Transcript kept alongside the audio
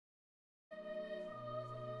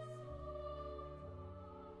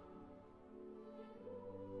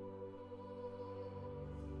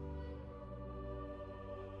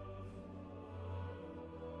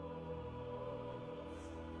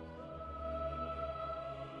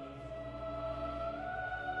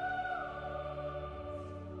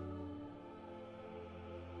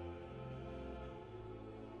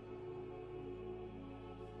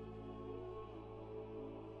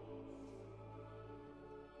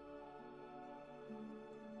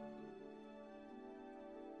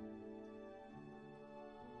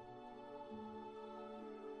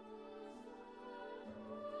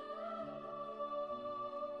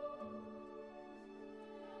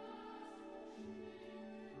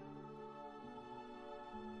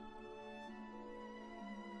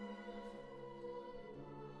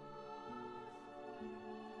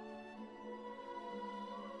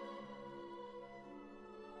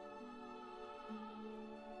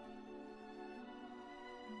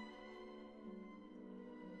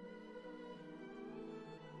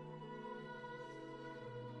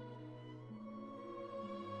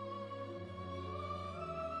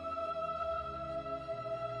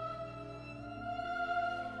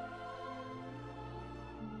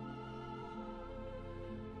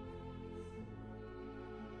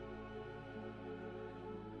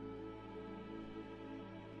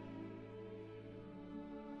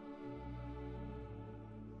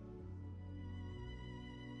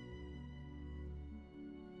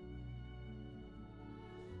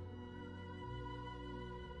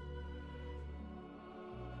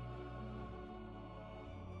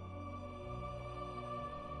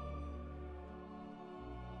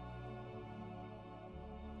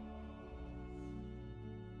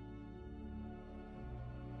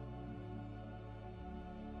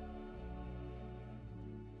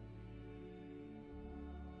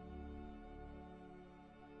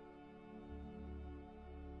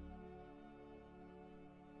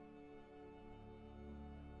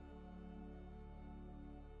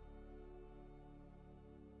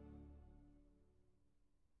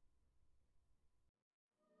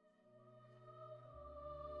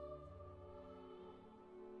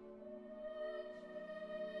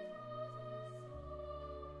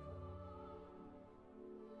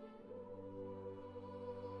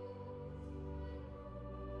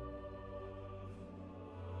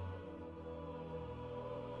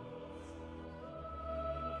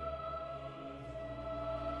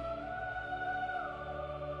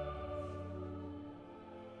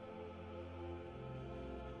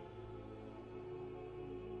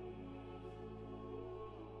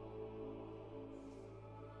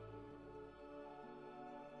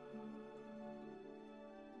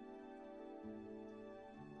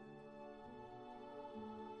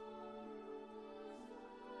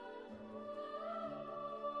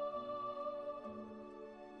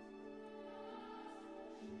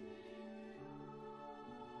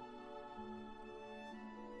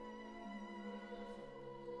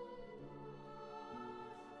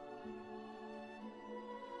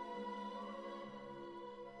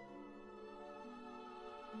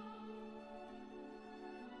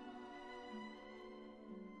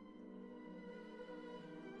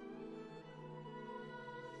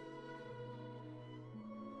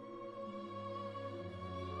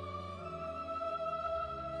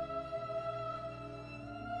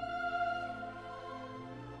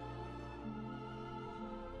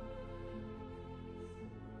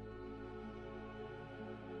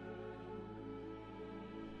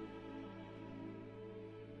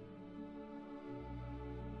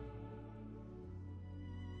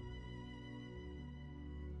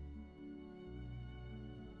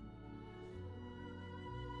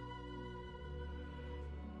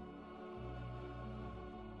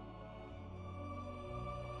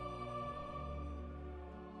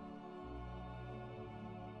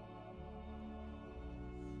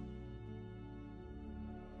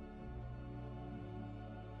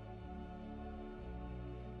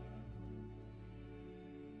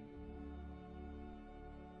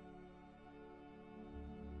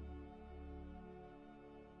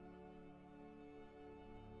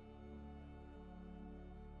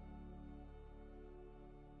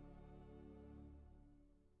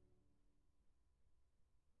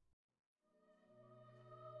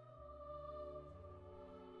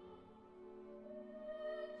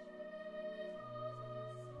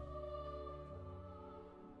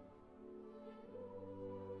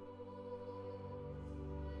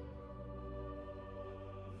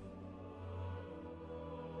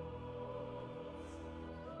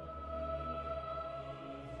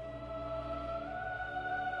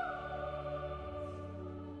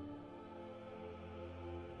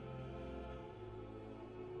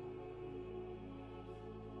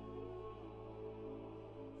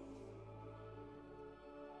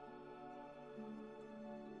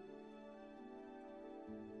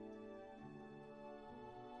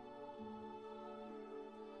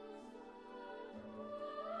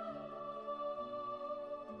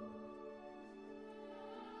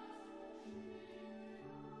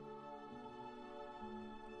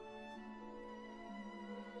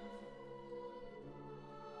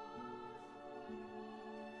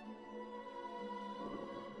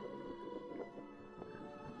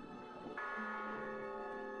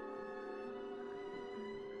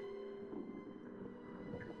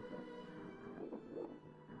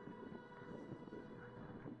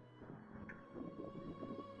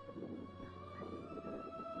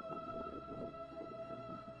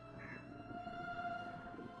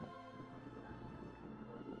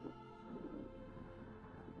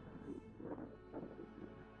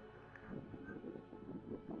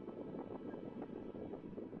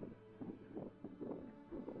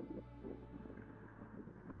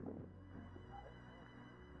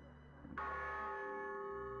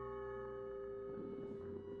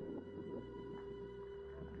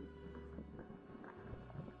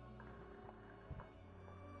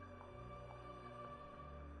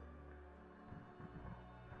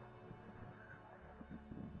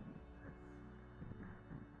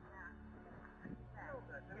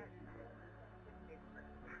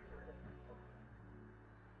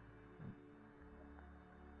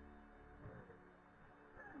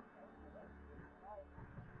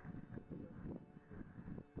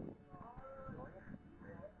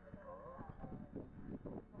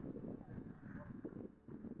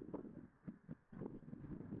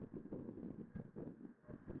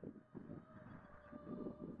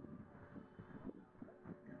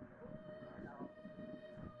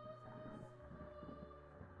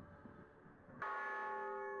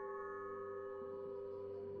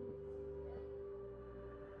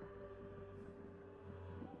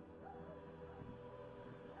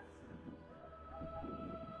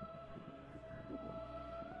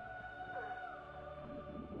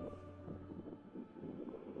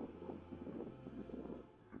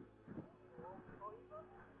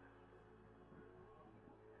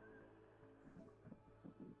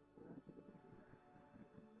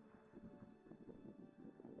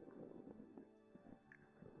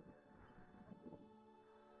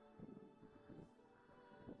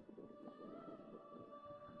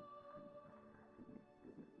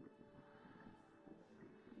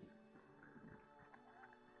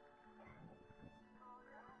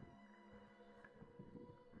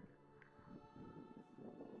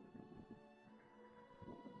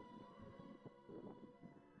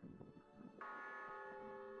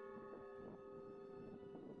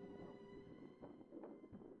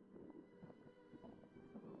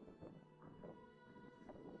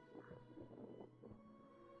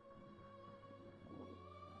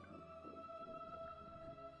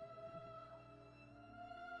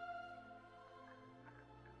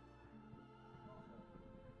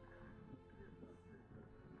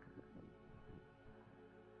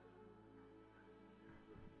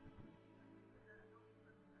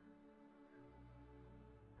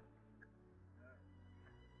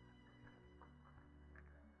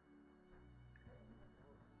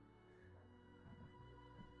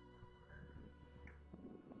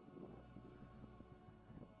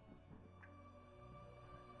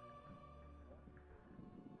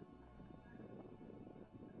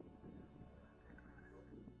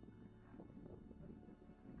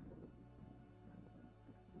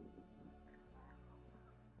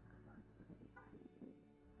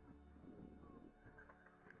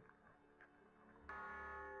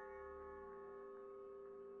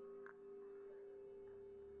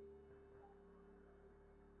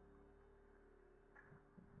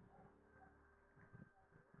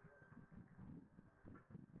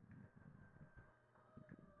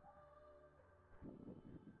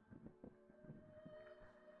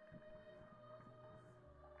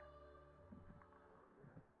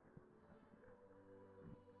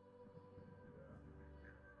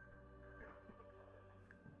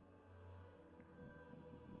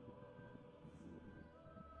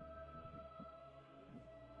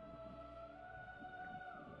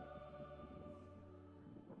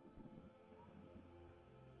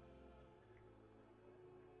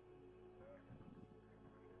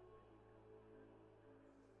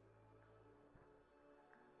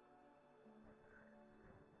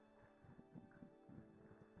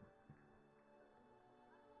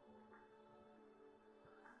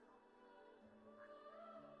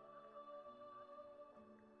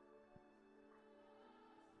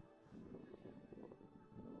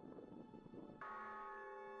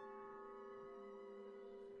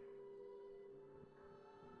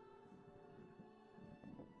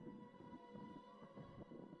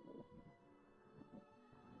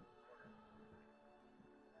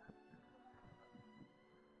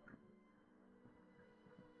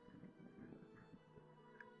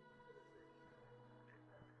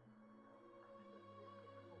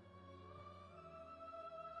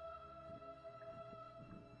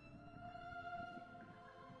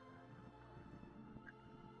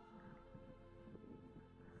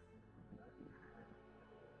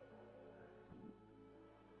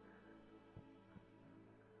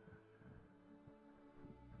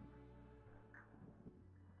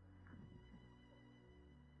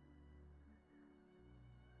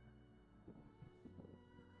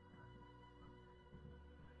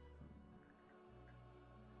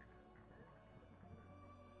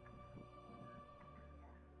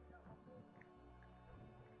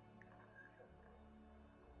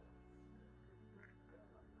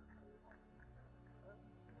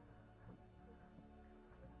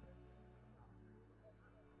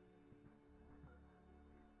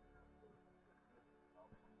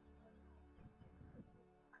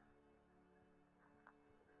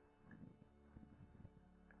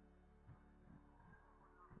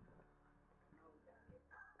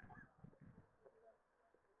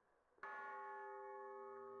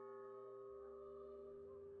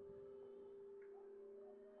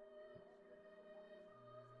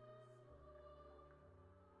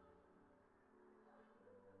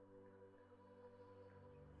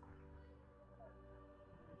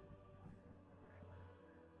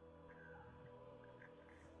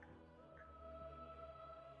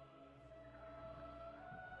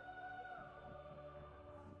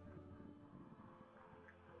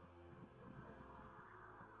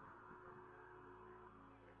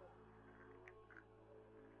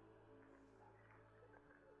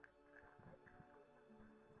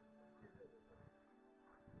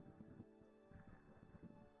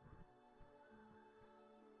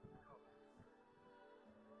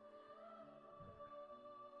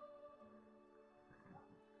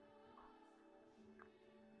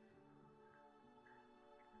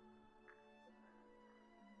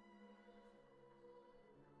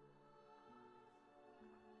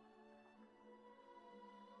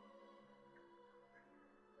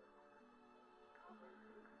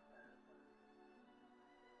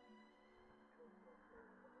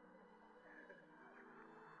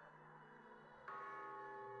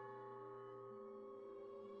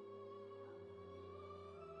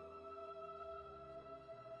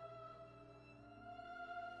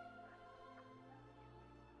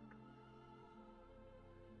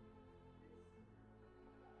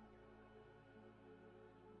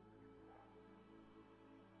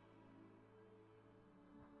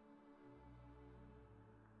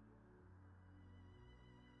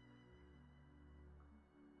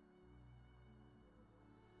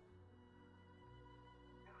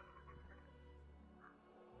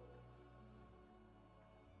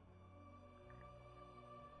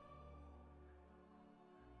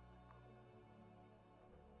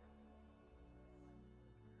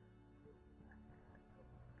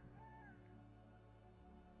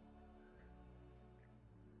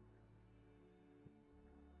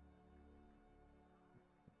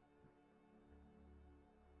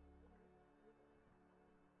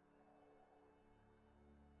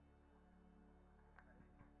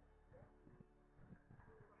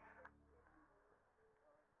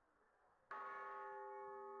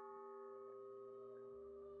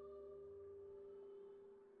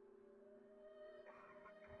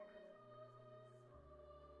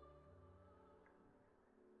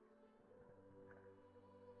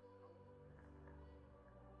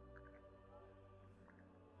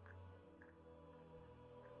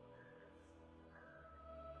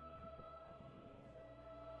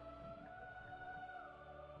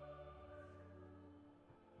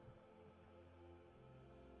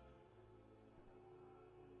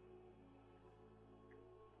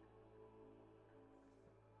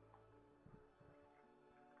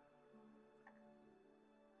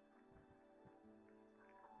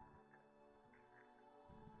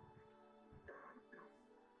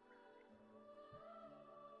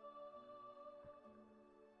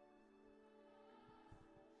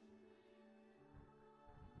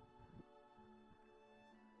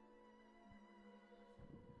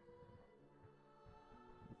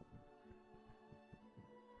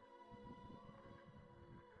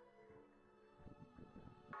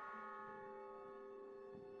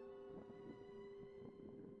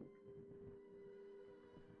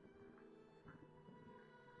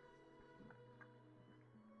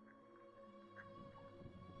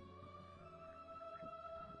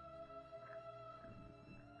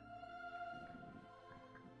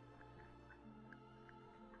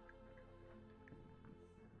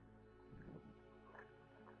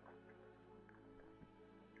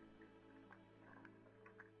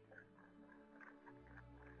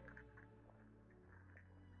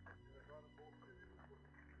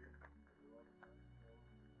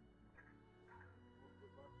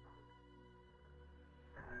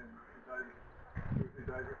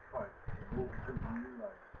favourite trait, moving people new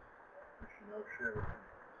life, which you know share with him.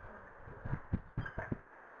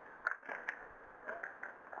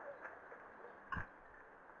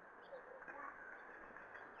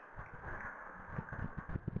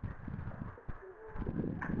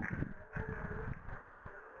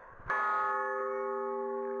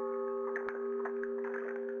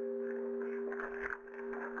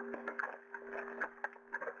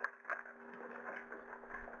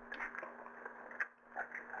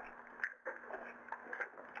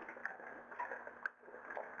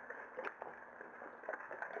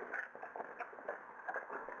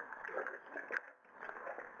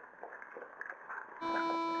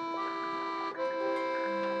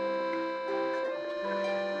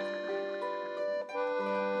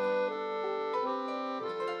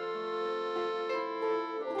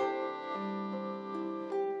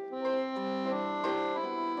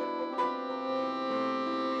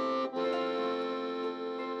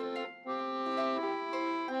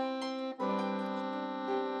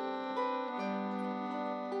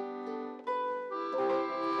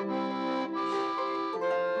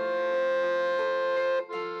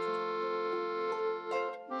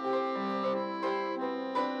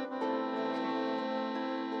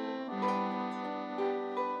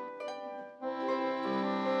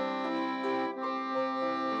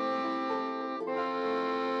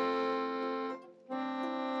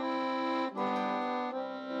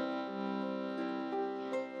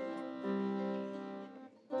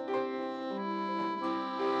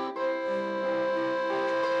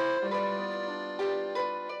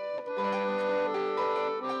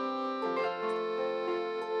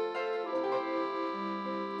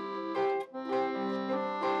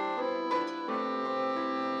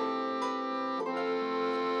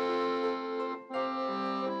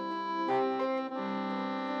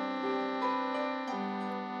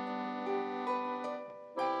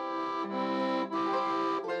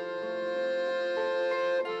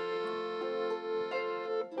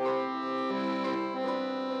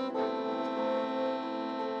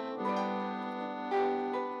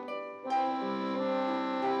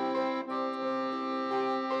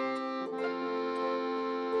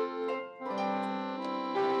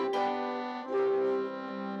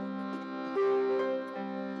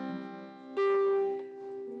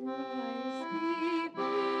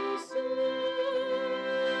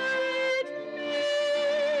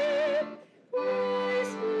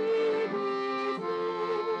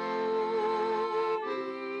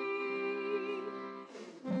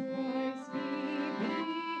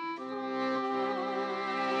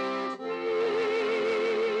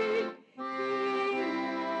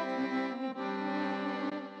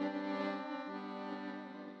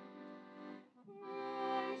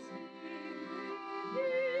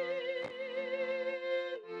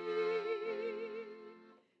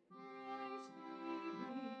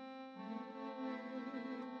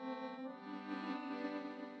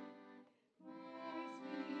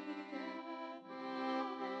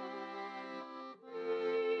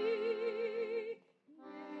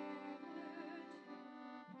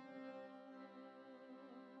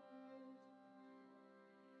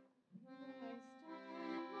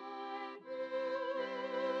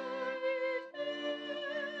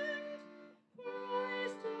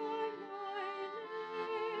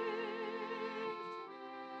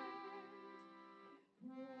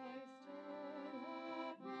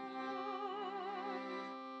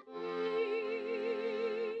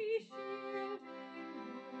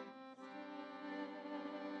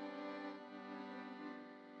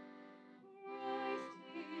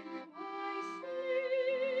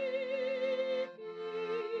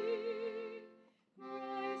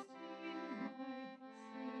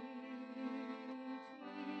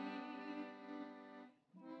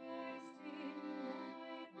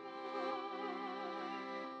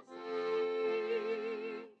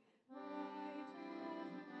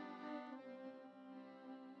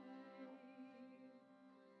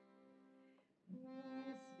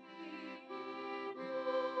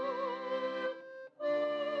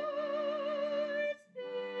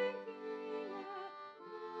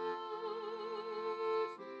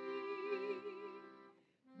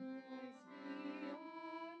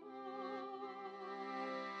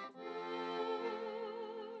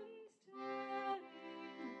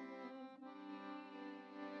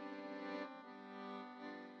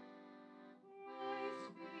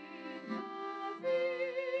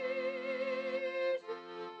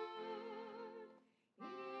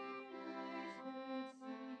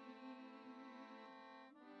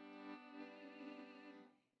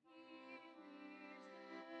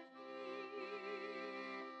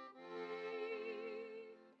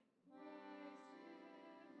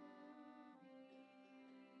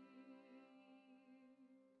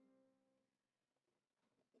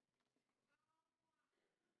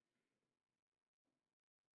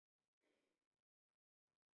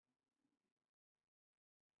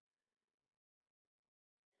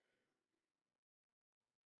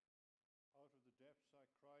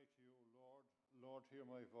 Lord, hear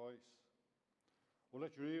my voice. O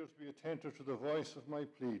let your ears be attentive to the voice of my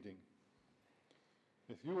pleading.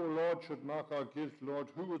 If you, O Lord, should mark our guilt, Lord,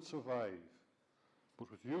 who would survive?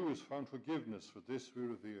 But with you is found forgiveness, for this we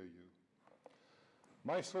revere you.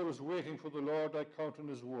 My soul is waiting for the Lord, I count on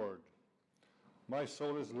his word. My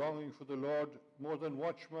soul is longing for the Lord more than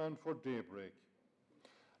watchman for daybreak.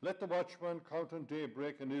 Let the watchman count on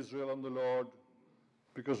daybreak and Israel on the Lord,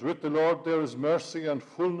 because with the Lord there is mercy and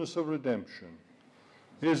fullness of redemption.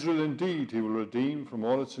 Israel indeed he will redeem from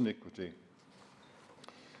all its iniquity.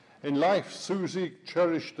 In life, Susie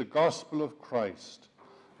cherished the gospel of Christ.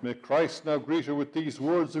 May Christ now greet her with these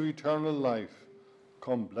words of eternal life.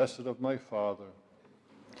 Come, blessed of my Father.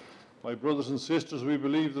 My brothers and sisters, we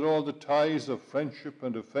believe that all the ties of friendship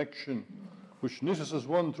and affection which knit us as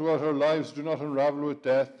one throughout our lives do not unravel with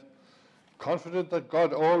death. Confident that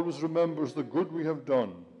God always remembers the good we have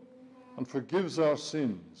done and forgives our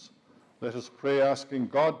sins, let us pray, asking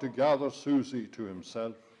God to gather Susie to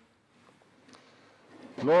himself.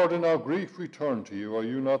 Lord, in our grief we turn to you. Are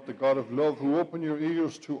you not the God of love who open your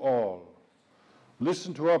ears to all?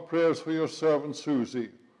 Listen to our prayers for your servant Susie,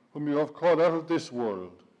 whom you have called out of this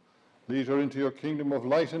world. Lead her into your kingdom of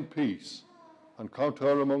light and peace, and count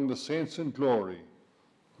her among the saints in glory.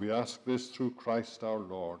 We ask this through Christ our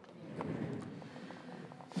Lord.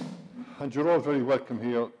 And you're all very welcome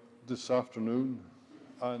here this afternoon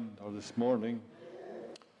or this morning.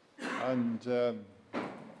 And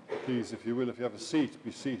please, if you will, if you have a seat,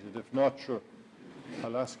 be seated. If not, sure,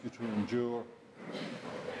 I'll ask you to endure.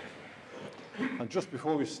 And just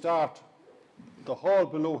before we start, the hall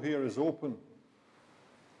below here is open,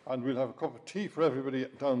 and we'll have a cup of tea for everybody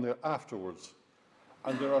down there afterwards.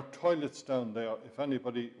 And there are toilets down there. If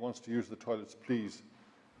anybody wants to use the toilets, please,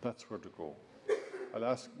 that's where to go. I'll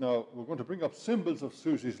ask now, we're going to bring up symbols of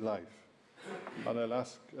Susie's life. And I'll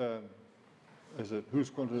ask, who's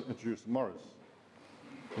going to introduce them? Morris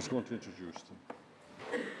is going to introduce them.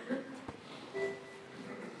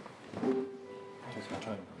 Take your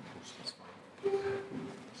time.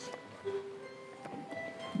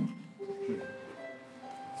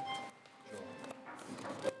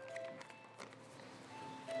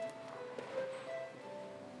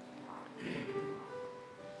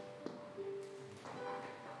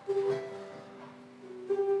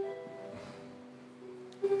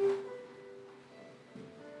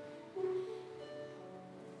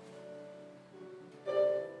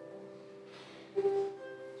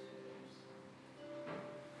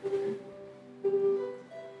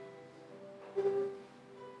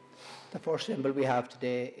 The first symbol we have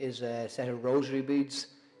today is a set of rosary beads.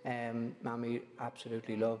 Mammy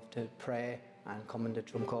absolutely loved to pray, and coming to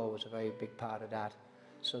Drumcor was a very big part of that.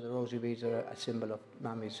 So the rosary beads are a symbol of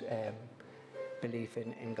Mammy's belief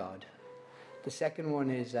in God. The second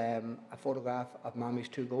one is a photograph of Mammy's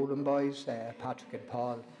two golden boys, Patrick and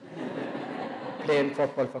Paul, playing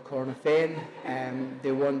football for Curran.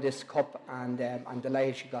 They won this cup, and I'm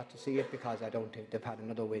delighted she got to see it, because I don't think they've had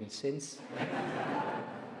another win since.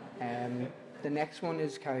 The next one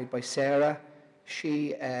is carried by Sarah. She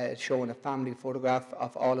is showing a family photograph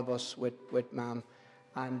of all of us with Mam,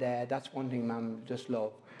 and that's one thing Mam just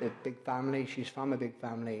loved, the big family. She's from a big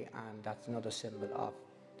family, and that's another symbol of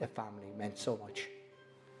the family, meant so much.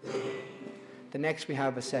 The next we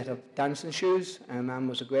have a set of dancing shoes. Mam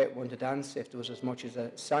was a great one to dance. If there was as much as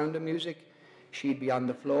a sound of music, she'd be on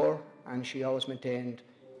the floor, and she always maintained,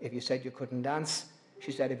 if you said you couldn't dance,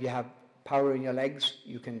 she said if you have power in your legs,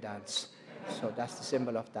 you can dance. So that's the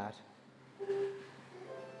symbol of that.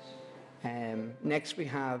 Next we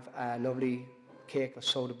have a lovely cake of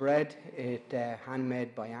soda bread. It's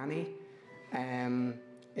handmade by Annie.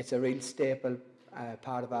 It's a real staple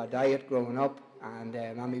part of our diet growing up, and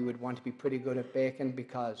Mammy would want to be pretty good at baking,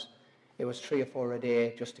 because it was 3 or 4 a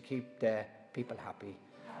day just to keep the people happy.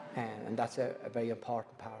 And that's a very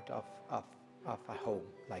important part of a home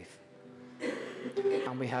life.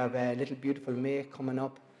 And we have a little beautiful May coming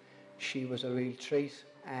up. She was a real treat.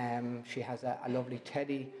 She has a lovely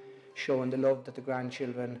teddy showing the love that the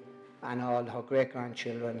grandchildren and all her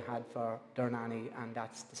great-grandchildren had for their nanny, and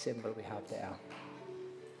that's the symbol we have there.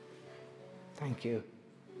 Thank you.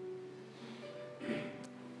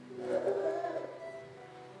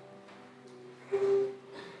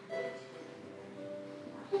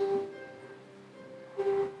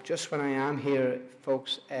 Just when I am here,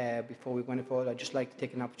 folks, before we go any further, I'd just like to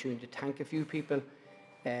take an opportunity to thank a few people.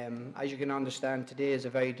 As you can understand, today is a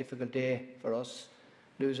very difficult day for us.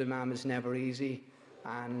 Losing Mam is never easy,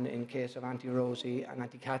 and in case of Auntie Rosie and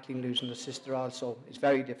Auntie Kathleen losing their sister also, it's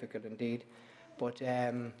very difficult indeed. But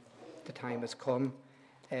the time has come.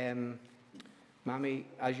 Mammy,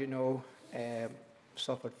 as you know,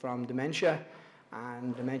 suffered from dementia,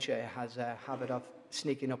 and dementia has a habit of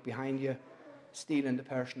sneaking up behind you, stealing the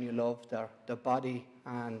person you love, their body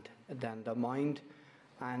and then their mind,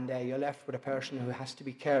 and you're left with a person who has to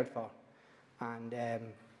be cared for. And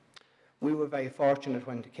we were very fortunate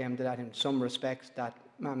when it came to that in some respects, that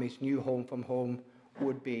Mammy's new home from home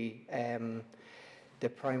would be the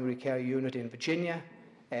primary care unit in Virginia.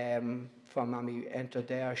 From Mammy entered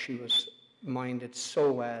there, she was minded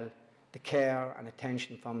so well. The care and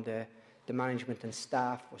attention from the management and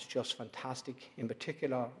staff was just fantastic. In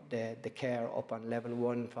particular, the care up on level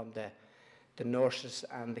 1 from the nurses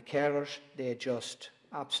and the carers, they just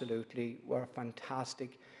absolutely were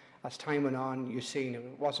fantastic. As time went on, you've seen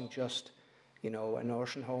it wasn't just, you know, a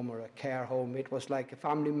nursing home or a care home. It was like a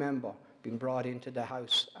family member being brought into the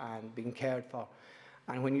house and being cared for.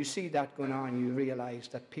 And when you see that going on, you realise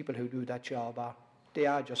that people who do that job they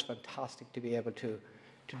are just fantastic to be able to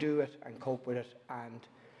do it and cope with it, and,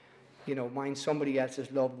 you know, mind somebody else's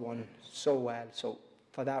loved one so well. So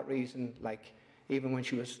for that reason, like, even when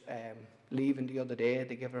she was leaving the other day,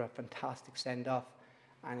 they give her a fantastic send-off,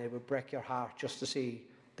 and it would break your heart just to see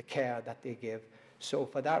the care that they give. So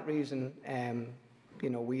for that reason, you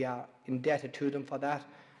know, we are indebted to them for that,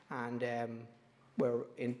 and we're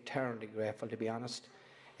eternally grateful, to be honest,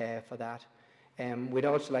 for that. We'd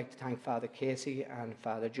also like to thank Father Casey and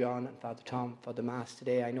Father John and Father Tom for the Mass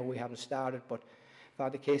today. I know we haven't started, but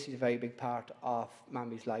Father Casey is a very big part of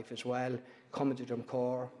Mammy's life as well, coming to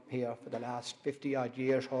Drumcor here for the last 50-odd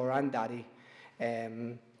years, her and Daddy.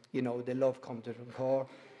 You know, they love coming to Drumcor.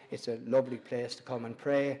 It's a lovely place to come and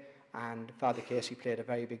pray, and Father Casey played a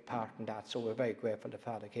very big part in that, so we're very grateful to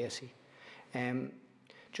Father Casey.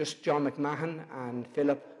 Just John McMahon and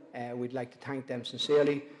Philip, we'd like to thank them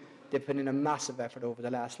sincerely. They've put in a massive effort over the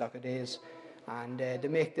last lot of days, and they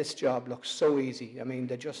make this job look so easy. I mean,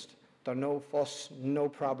 they're no fuss, no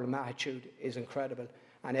problem attitude is incredible,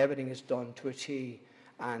 and everything is done to a T,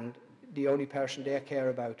 and the only person they care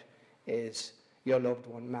about is your loved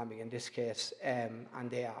one, Mammy in this case, and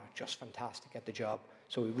they are just fantastic at the job,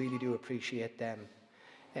 so we really do appreciate them.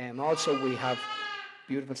 Also, we have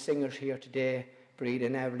beautiful singers here today. Brady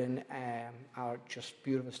and Evelyn are just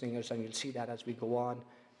beautiful singers, and you'll see that as we go on.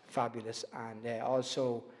 Fabulous. And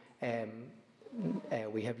also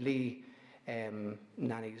we have Lee,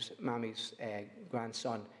 Mammy's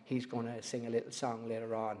grandson. He's going to sing a little song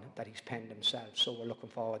later on that he's penned himself, so we're looking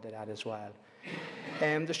forward to that as well.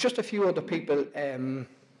 There's just a few other people,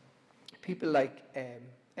 people like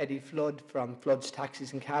Eddie Flood from Flood's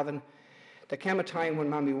Taxis in Cavan. There came a time when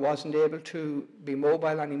Mammy wasn't able to be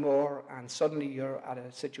mobile anymore, and suddenly you're at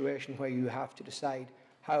a situation where you have to decide,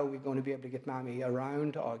 how are we going to be able to get Mammy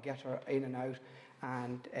around or get her in and out?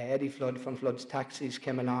 And Eddie Flood from Flood's Taxis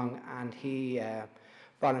came along, and he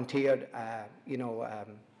volunteered,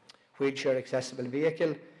 wheelchair accessible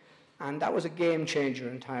vehicle, and that was a game changer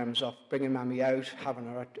in terms of bringing Mammy out, having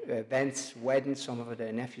her at events, weddings. Some of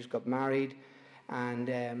her nephews got married, and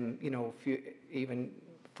even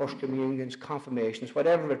first communions, confirmations,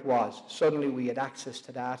 whatever it was. Suddenly we had access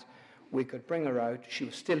to that. We could bring her out. She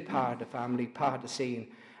was still part of the family, part of the scene,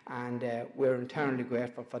 and we're eternally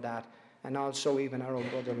grateful for that. And also even our own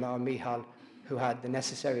brother-in-law, Michal, who had the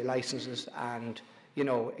necessary licenses and, you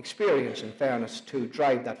know, experience, in fairness, to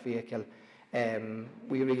drive that vehicle.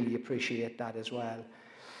 We really appreciate that as well.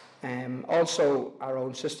 Also, our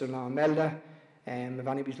own sister-in-law, Melda. If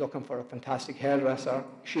anybody's looking for a fantastic hairdresser,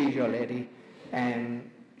 she's your lady.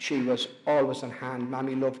 She was always on hand.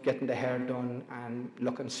 Mammy loved getting the hair done and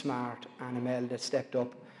looking smart, and Imelda stepped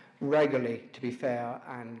up regularly, to be fair,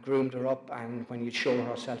 and groomed her up, and when you'd show her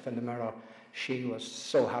herself in the mirror, she was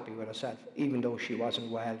so happy with herself. Even though she wasn't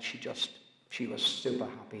well, she was super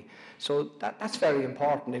happy. So that's very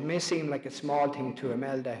important. It may seem like a small thing to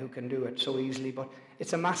Imelda, who can do it so easily, but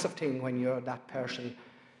it's a massive thing when you're that person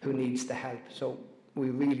who needs the help. So we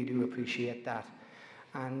really do appreciate that.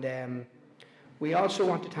 And we also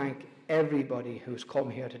want to thank everybody who's come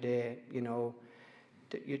here today. You know,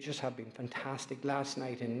 you just have been fantastic. Last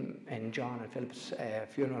night in John and Philip's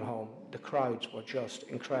funeral home, the crowds were just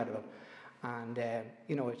incredible. And,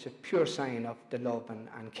 it's a pure sign of the love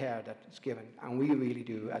and care that is given. And we really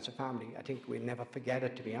do, as a family. I think we'll never forget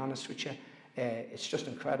it, to be honest with you. It's just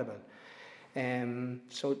incredible.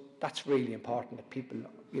 So that's really important, that people,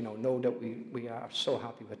 know that we are so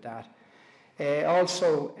happy with that.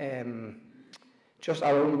 Also, just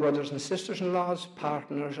our own brothers and sisters-in-laws,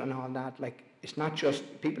 partners and all that. Like, it's not just,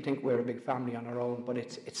 people think we're a big family on our own, but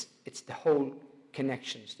it's the whole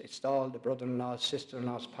connections. It's all the brother-in-laws,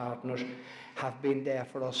 sister-in-laws, partners have been there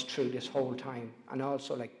for us through this whole time. And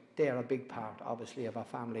also, like, they're a big part, obviously, of our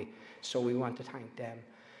family, so we want to thank them.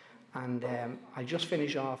 And I'll just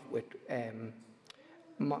finish off with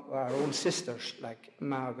our own sisters, like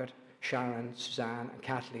Margaret, Sharon, Suzanne and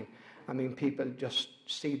Kathleen. I mean, people just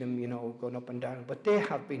see them, you know, going up and down, but they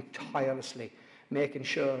have been tirelessly making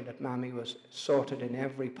sure that Mammy was sorted in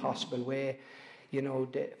every possible way, you know,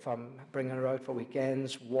 from bringing her out for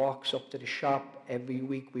weekends, walks up to the shop. Every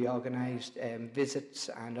week we organised visits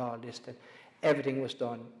and all this. And everything was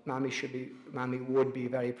done. Mammy would be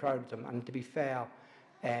very proud of them. And to be fair,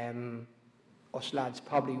 us lads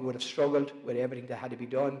probably would have struggled with everything that had to be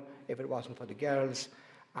done if it wasn't for the girls.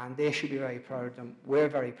 And they should be very proud of them. We're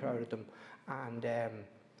very proud of them. And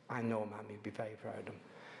I know Mammy would be very proud of them.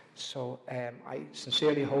 So I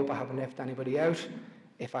sincerely hope I haven't left anybody out.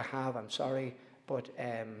 If I have, I'm sorry. But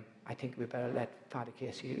I think we better let Father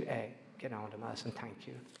Casey get on to Mass, and thank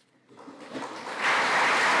you.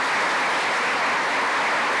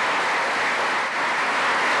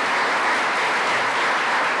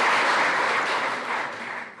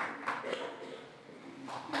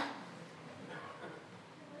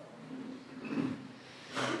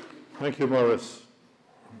 Thank you, Maurice,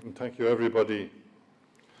 and thank you, everybody.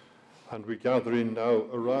 And we gather in now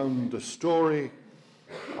around the story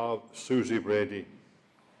of Susie Brady,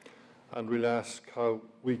 and we'll ask how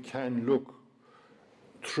we can look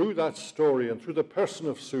through that story and through the person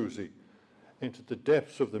of Susie into the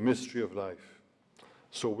depths of the mystery of life.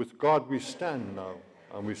 So with God we stand now,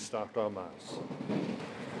 and we start our Mass.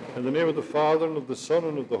 In the name of the Father, and of the Son,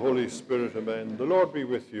 and of the Holy Spirit, amen. The Lord be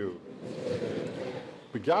with you.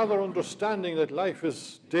 We gather understanding that life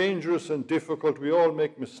is dangerous and difficult. We all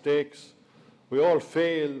make mistakes. We all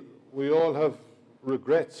fail. We all have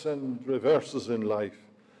regrets and reverses in life.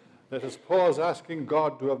 Let us pause asking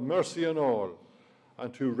God to have mercy on all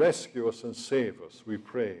and to rescue us and save us, we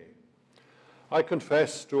pray. I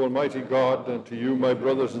confess to Almighty God and to you, my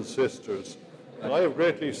brothers and sisters, that I have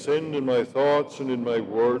greatly sinned in my thoughts and in my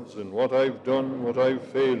words, in what I've done, what I've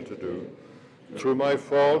failed to do, through my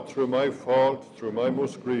fault, through my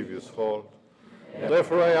most grievous fault.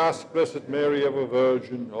 Therefore I ask Blessed Mary, ever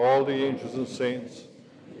Virgin, all the angels and saints,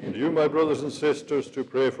 and you, my brothers and sisters, to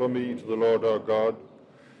pray for me to the Lord our God.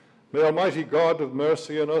 May Almighty God have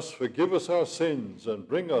mercy on us, forgive us our sins, and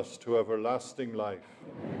bring us to everlasting life.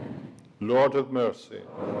 Lord have mercy.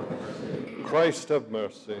 Christ have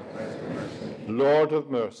mercy. Lord have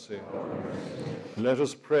mercy. Let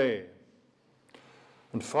us pray.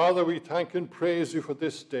 And Father, we thank and praise you for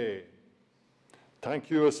this day. Thank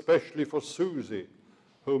you especially for Susie,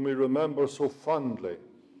 whom we remember so fondly,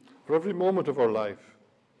 for every moment of her life,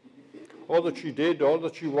 all that she did, all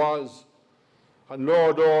that she was, and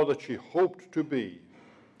Lord, all that she hoped to be.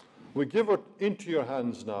 We give her into your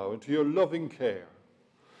hands now, into your loving care.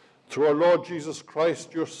 Through our Lord Jesus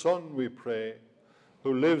Christ, your Son, we pray,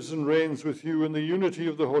 who lives and reigns with you in the unity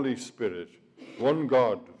of the Holy Spirit, one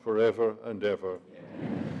God, forever and ever.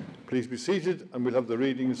 Please be seated, and we'll have the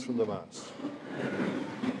readings from the Mass.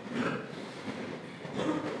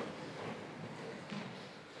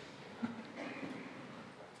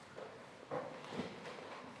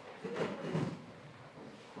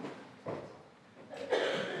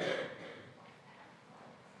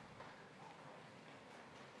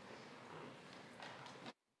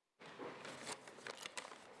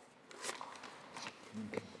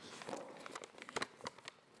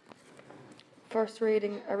 First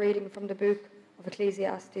reading, a reading from the book of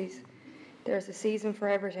Ecclesiastes. There is a season for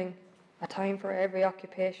everything, a time for every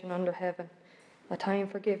occupation under heaven, a time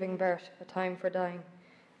for giving birth, a time for dying,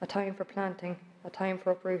 a time for planting, a time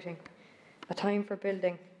for uprooting, a time for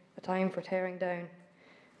building, a time for tearing down,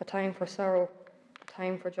 a time for sorrow, a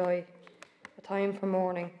time for joy, a time for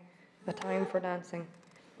mourning, a time for dancing,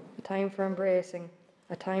 a time for embracing,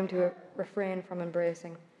 a time to refrain from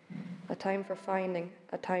embracing, a time for finding,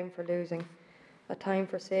 a time for losing, a time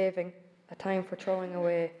for saving, a time for throwing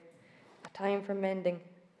away, a time for mending,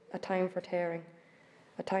 a time for tearing,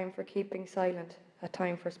 a time for keeping silent, a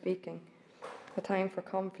time for speaking, a time for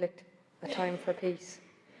conflict, a time for peace.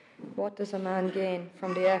 What does a man gain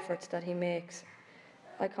from the efforts that he makes?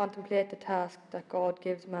 I contemplate the task that God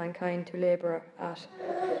gives mankind to labour at.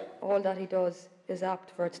 All that he does is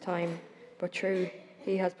apt for its time, but true,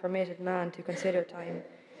 he has permitted man to consider time.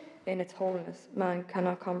 In its wholeness, man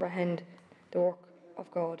cannot comprehend the work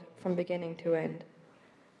of God from beginning to end.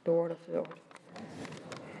 The word of the Lord.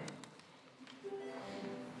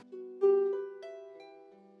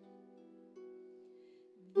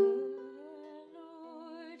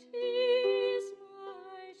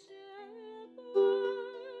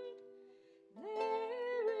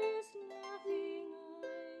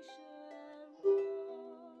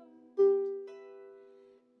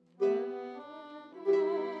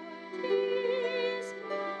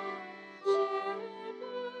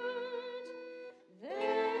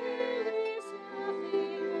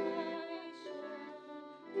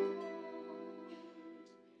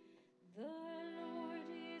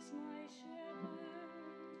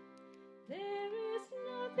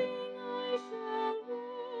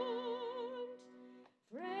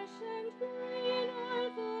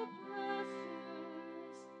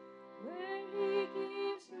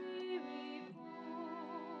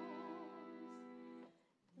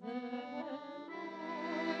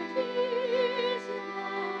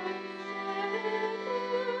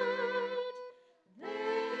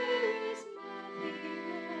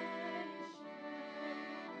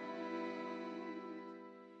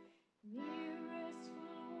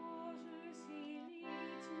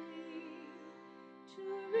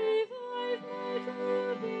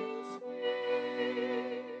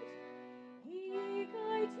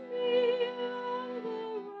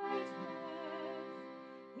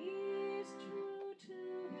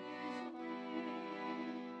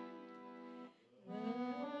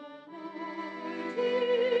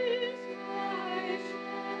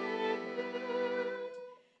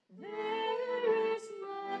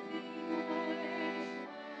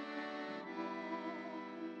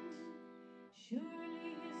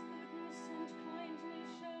 Surely his goodness and kindness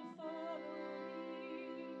shall follow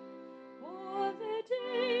me all the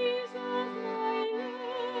days of my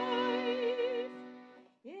life.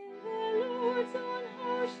 In the Lord's own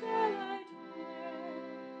house shall I dwell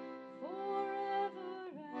forever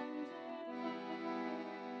and ever.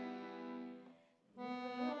 The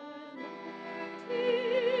Lord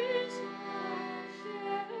is my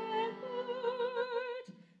shepherd,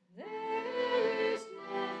 there is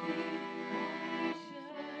nothing I shall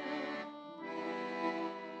want.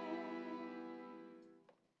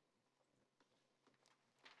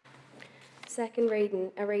 Second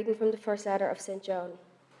reading, a reading from the first letter of St. John.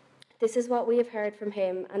 This is what we have heard from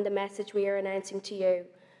him and the message we are announcing to you.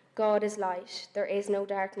 God is light. There is no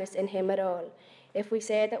darkness in him at all. If we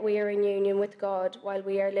say that we are in union with God while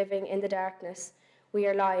we are living in the darkness, we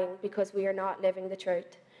are lying because we are not living the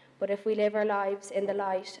truth. But if we live our lives in the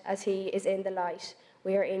light as he is in the light,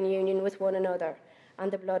 we are in union with one another,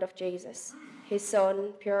 and the blood of Jesus, his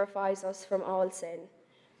Son, purifies us from all sin.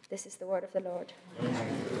 This is the word of the Lord.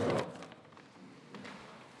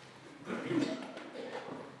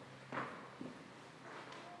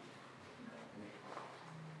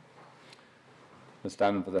 We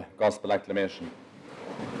stand for the Gospel acclamation.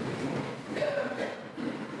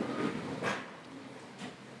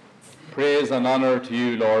 Praise and honour to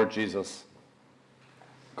you, Lord Jesus.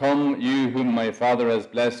 Come, you whom my Father has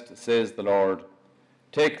blessed, says the Lord.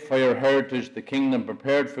 Take for your heritage the kingdom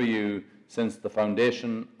prepared for you since the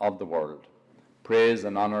foundation of the world. Praise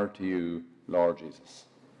and honour to you, Lord Jesus.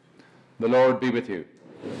 The Lord be with you.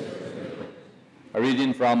 A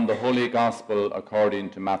reading from the Holy Gospel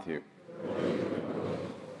according to Matthew.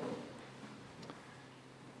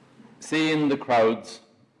 Seeing the crowds,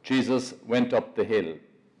 Jesus went up the hill.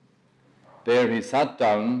 There he sat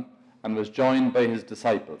down and was joined by his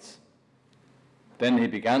disciples. Then he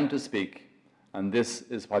began to speak, and this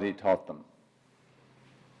is what he taught them.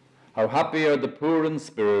 How happy are the poor in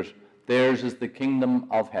spirit, theirs is the kingdom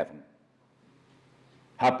of heaven.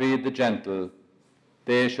 Happy the gentle,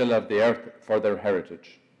 they shall have the earth for their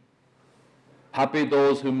heritage. Happy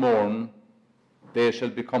those who mourn, they shall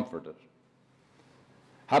be comforted.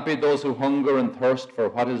 Happy those who hunger and thirst for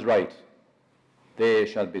what is right, they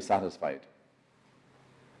shall be satisfied.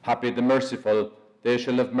 Happy the merciful, they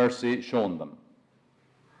shall have mercy shown them.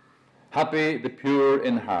 Happy the pure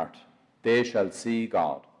in heart, they shall see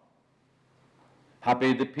God.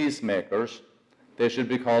 Happy the peacemakers, they shall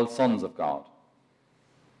be called sons of God.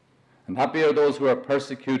 And happy are those who are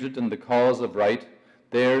persecuted in the cause of right,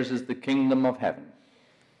 theirs is the kingdom of heaven.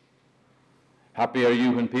 Happy are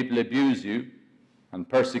you when people abuse you and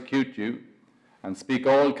persecute you and speak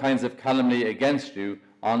all kinds of calumny against you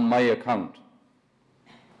on my account.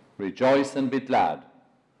 Rejoice and be glad,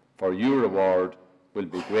 for your reward will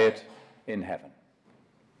be great in heaven.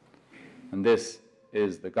 And this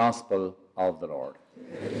is the gospel of the Lord.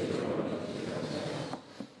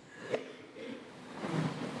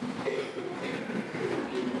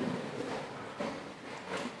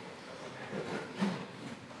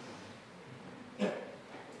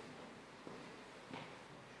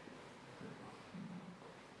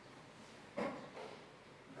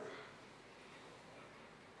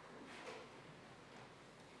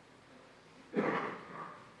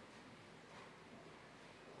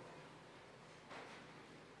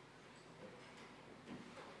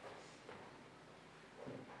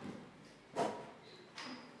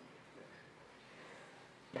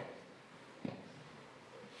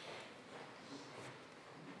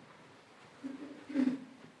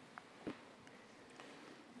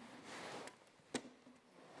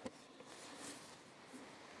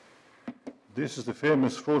 This is the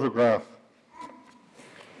famous photograph.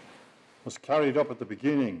 It was carried up at the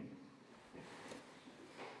beginning.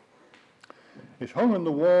 It hung on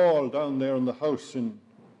the wall down there in the house in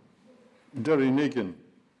Derryniggen.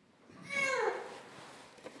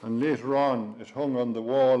 And later on, it hung on the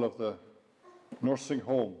wall of the nursing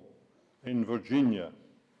home in Virginia.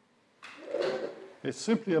 It's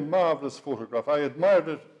simply a marvelous photograph. I admired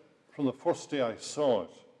it from the first day I saw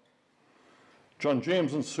it. John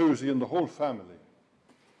James and Susie and the whole family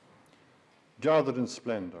gathered in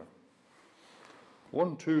splendor.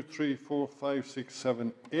 1, 2, 3, 4, 5, 6,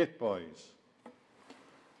 7, 8 boys,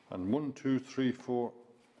 and 1, 2, 3, 4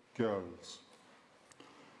 girls.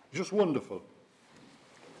 Just wonderful.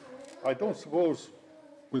 I don't suppose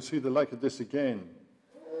we'll see the like of this again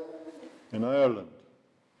in Ireland.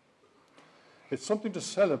 It's something to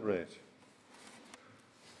celebrate.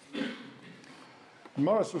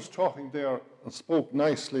 Morris was talking there and spoke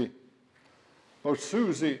nicely about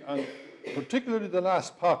Susie, and particularly the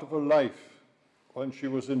last part of her life when she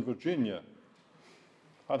was in Virginia.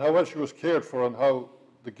 and how well she was cared for, and how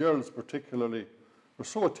the girls particularly were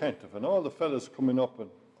so attentive, and all the fellas coming up, and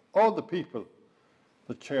all the people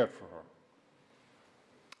that cared for her.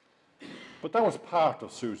 But that was part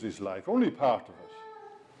of Susie's life, only part of it.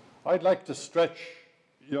 I'd like to stretch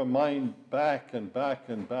your mind back and back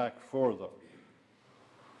and back further.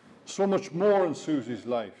 So much more in Susie's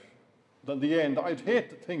life than the end. I'd hate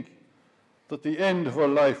to think that the end of her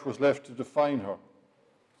life was left to define her.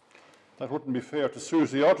 That wouldn't be fair to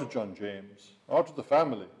Susie or to John James or to the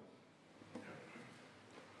family.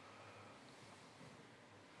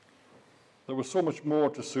 There was so much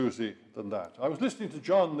more to Susie than that. I was listening to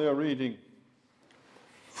John there reading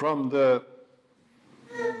from the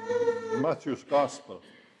Matthew's Gospel.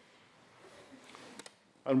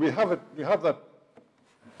 And we have that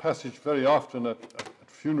passage very often at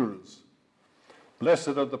funerals. Blessed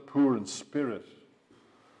are the poor in spirit.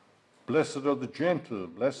 Blessed are the gentle.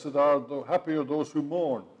 Blessed are the happy are those who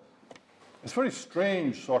mourn. It's a very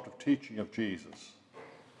strange sort of teaching of Jesus.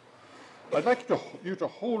 I'd like you to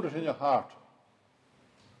hold it in your heart.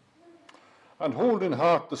 And hold in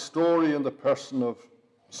heart the story and the person of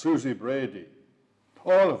Susie Brady.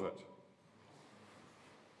 All of it.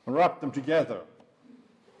 And wrap them together.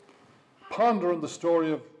 Ponder on the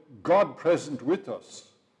story of God present with us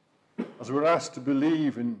as we're asked to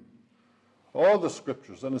believe in all the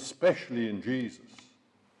scriptures and especially in Jesus.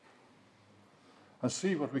 And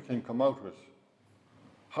see what we can come out with.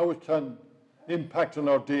 How it can impact on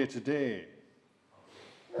our day-to-day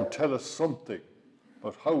and tell us something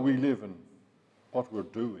about how we live and what we're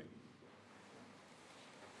doing.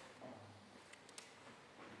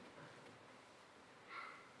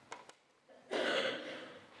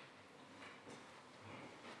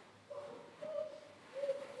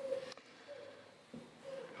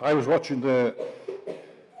 I was watching the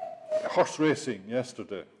horse racing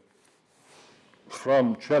yesterday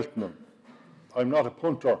from Cheltenham. I'm not a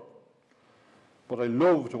punter, but I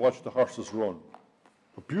love to watch the horses run.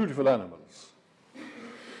 They're beautiful animals.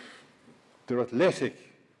 They're athletic.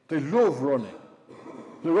 They love running.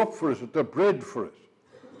 They're up for it. They're bred for it.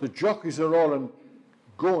 The jockeys are all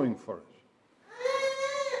going for it.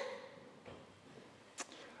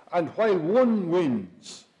 And while one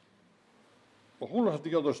wins, a whole lot of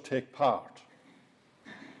the others take part.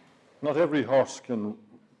 Not every horse can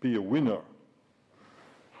be a winner,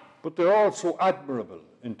 but they're also admirable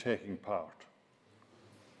in taking part.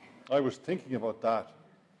 I was thinking about that,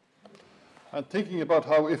 and thinking about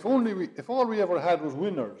how if all we ever had was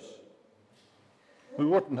winners, we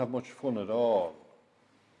wouldn't have much fun at all.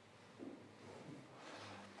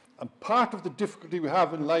 And part of the difficulty we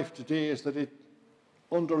have in life today is that it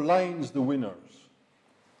underlines the winners.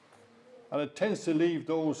 And it tends to leave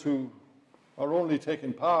those who are only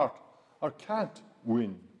taking part or can't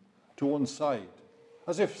win to one side,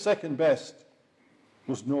 as if second best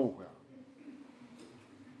was nowhere.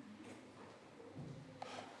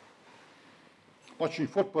 Watching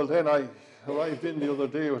football then, I arrived in the other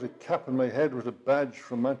day with a cap on my head with a badge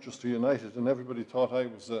from Manchester United, and everybody thought I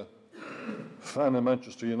was a fan of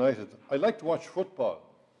Manchester United. I like to watch football,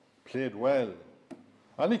 played well,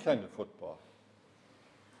 any kind of football.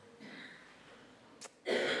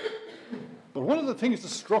 But one of the things that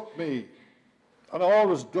struck me, and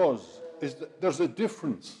always does, is that there's a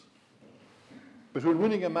difference between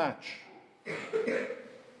winning a match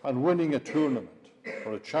and winning a tournament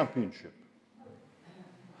or a championship.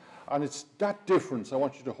 And it's that difference I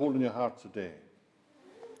want you to hold in your heart today.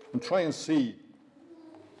 And try and see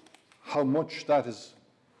how much that is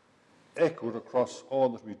echoed across all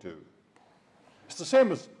that we do. It's the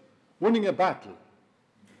same as winning a battle.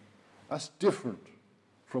 That's different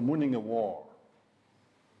from winning a war.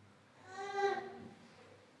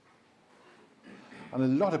 And a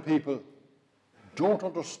lot of people don't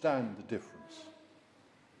understand the difference.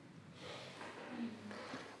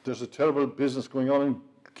 There's a terrible business going on in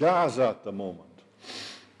Gaza at the moment.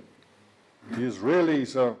 The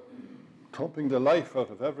Israelis are thumping the life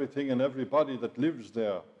out of everything and everybody that lives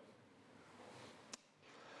there.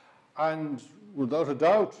 And without a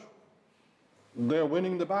doubt, they're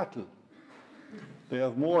winning the battle. They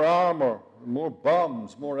have more armor, more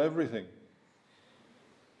bombs, more everything.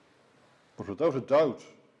 But without a doubt,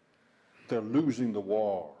 they're losing the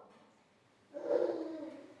war.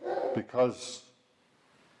 Because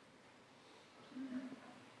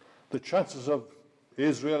the chances of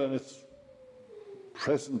Israel and its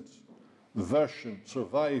present version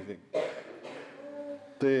surviving,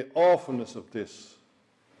 the awfulness of this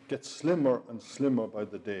gets slimmer and slimmer by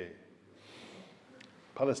the day.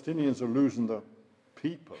 Palestinians are losing their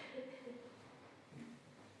people.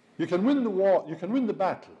 You can win the war, you can win the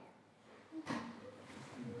battle,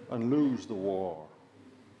 and lose the war.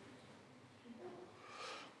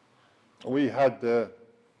 We had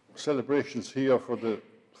celebrations here for the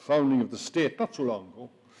founding of the state not so long ago.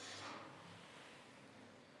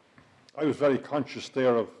 I was very conscious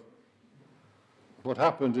there of what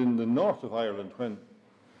happened in the north of Ireland when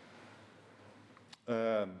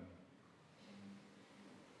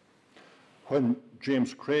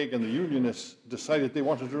James Craig and the Unionists decided they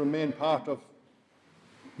wanted to remain part of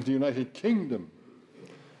the United Kingdom.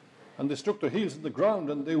 And they stuck their heels in the ground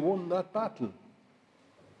and they won that battle.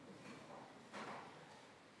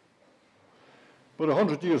 But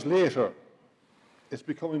 100 years later, it's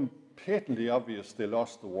becoming patently obvious they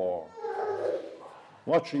lost the war.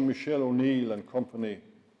 Watching Michelle O'Neill and company,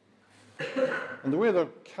 and the way they're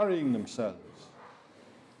carrying themselves,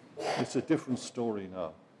 it's a different story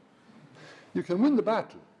now. You can win the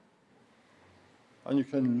battle, and you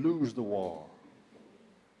can lose the war.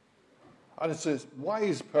 And it's a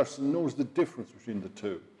wise person knows the difference between the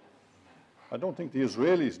two. I don't think the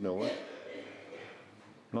Israelis know it.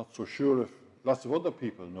 Not so sure if lots of other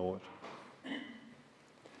people know it.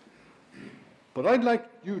 But I'd like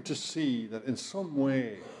you to see that in some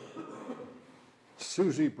way,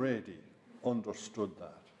 Susie Brady understood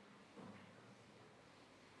that.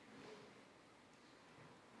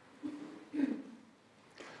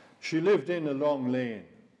 She lived in a long lane,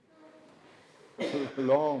 a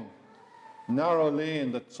long, narrow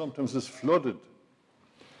lane that sometimes is flooded.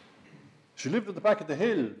 She lived at the back of the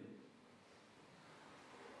hill,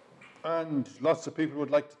 and lots of people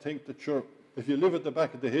would like to think that if you live at the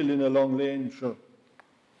back of the hill in a long lane,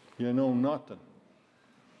 you know nothing.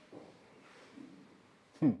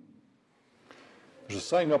 There's a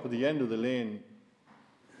sign up at the end of the lane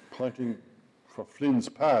pointing for Flynn's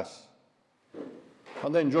Pass.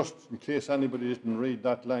 And then, just in case anybody didn't read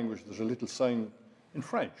that language, there's a little sign in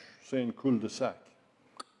French saying cul-de-sac.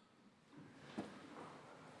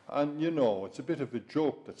 And you know, it's a bit of a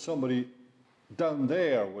joke that somebody down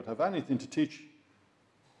there would have anything to teach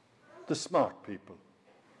the smart people.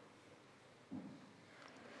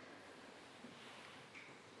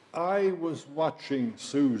 I was watching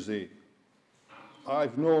Susie.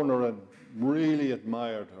 I've known her and really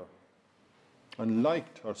admired her and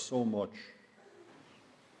liked her so much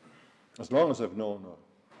as long as I've known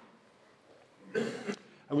her.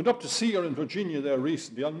 I went up to see her in Virginia there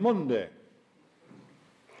recently on Monday,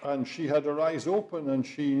 and she had her eyes open and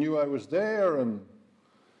she knew I was there, and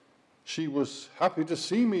she was happy to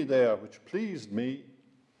see me there, which pleased me.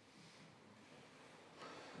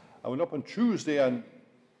 I went up on Tuesday and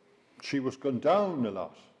she was gone down a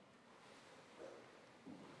lot.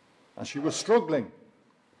 And she was struggling.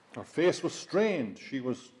 Her face was strained.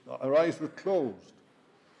 Her eyes were closed.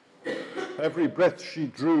 Every breath she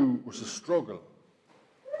drew was a struggle.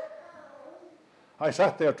 I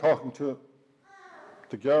sat there talking to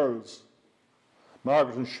the girls,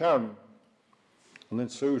 Margaret and Sharon, and then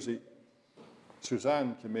Suzanne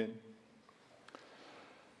came in.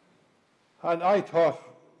 And I thought,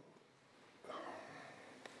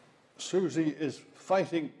 Susie is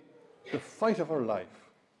fighting the fight of her life.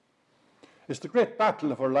 It's the great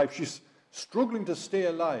battle of her life. She's struggling to stay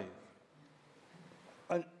alive.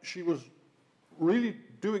 And she was really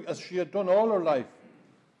doing as she had done all her life,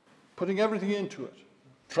 putting everything into it,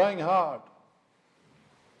 trying hard.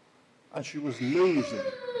 And she was losing.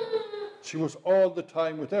 She was all the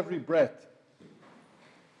time, with every breath,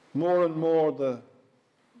 more and more the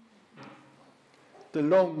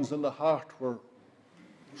lungs and the heart were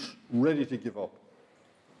ready to give up.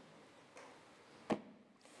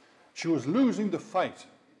 She was losing the fight.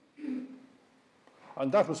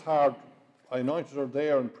 And that was hard. I anointed her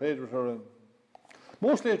there and prayed with her. And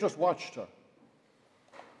mostly I just watched her.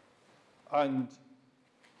 And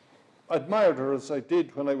admired her as I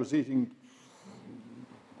did when I was eating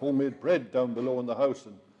homemade bread down below in the house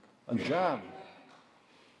and jam.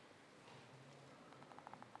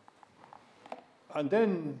 And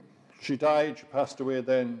then she died, she passed away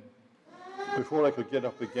then, before I could get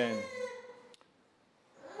up again.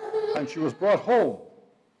 And she was brought home.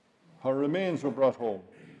 Her remains were brought home.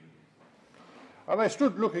 And I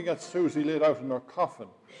stood looking at Susie laid out in her coffin,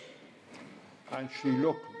 and she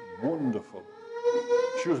looked wonderful.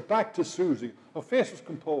 She was back to Susie. Her face was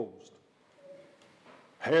composed.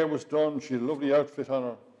 Hair was done, she had a lovely outfit on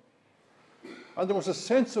her. And there was a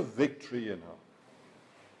sense of victory in her.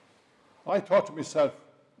 I thought to myself,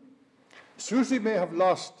 Susie may have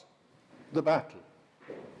lost the battle,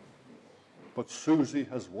 but Susie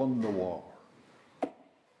has won the war.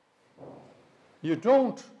 You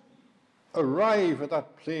don't arrive at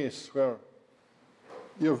that place where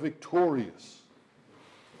you're victorious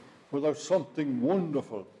without something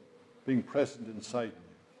wonderful being present inside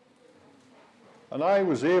me. And I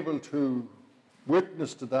was able to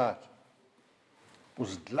witness to that,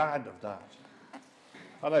 was glad of that.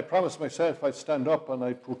 And I promised myself I'd stand up and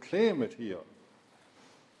I'd proclaim it here.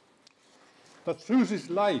 That Susie's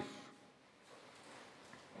life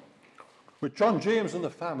with John James and the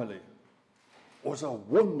family was a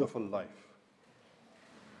wonderful life.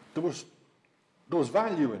 There was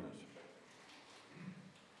value in it.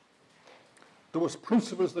 There was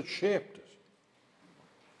principles that shaped it.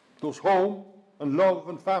 There was home and love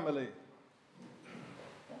and family.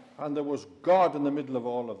 And there was God in the middle of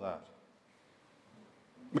all of that.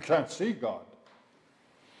 We can't see God.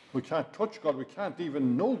 We can't touch God. We can't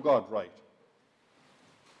even know God right.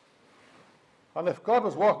 And if God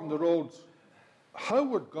was walking the roads, how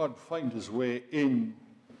would God find his way in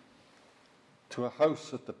to a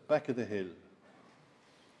house at the back of the hill?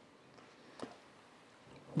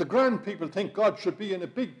 The grand people think God should be in a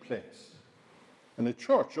big place, in a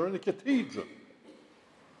church or in a cathedral,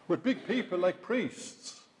 with big people like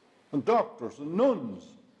priests and doctors and nuns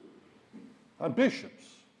and bishops.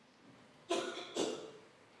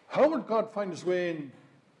 How would God find his way in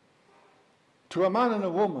to a man and a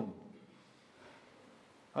woman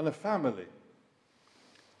and a family?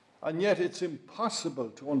 And yet it's impossible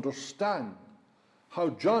to understand how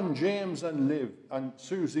John James and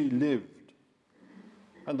Susie lived,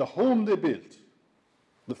 and the home they built,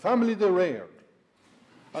 the family they reared,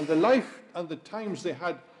 and the life and the times they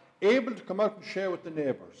had, able to come out and share with the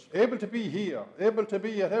neighbours, able to be here, able to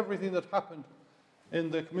be at everything that happened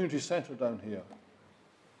in the community centre down here,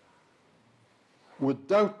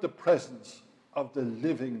 without the presence of the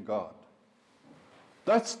living God.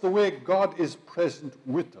 That's the way God is present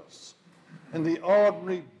with us, in the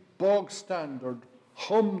ordinary, bog-standard,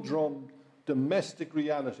 humdrum, domestic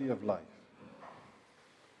reality of life.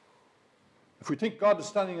 If we think God is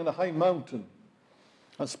standing in a high mountain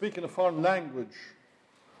and speaking a foreign language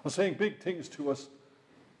and saying big things to us,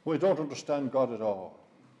 we don't understand God at all.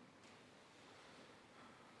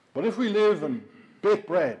 But if we live and bake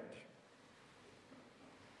bread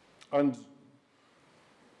and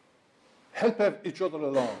help each other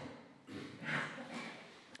along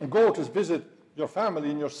and go to visit your family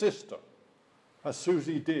and your sister, as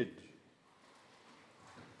Susie did,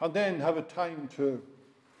 and then have a time to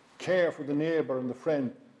care for the neighbour and the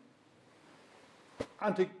friend,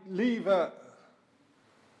 and to leave a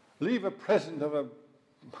present of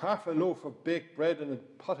half a loaf of baked bread and a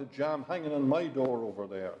pot of jam hanging on my door over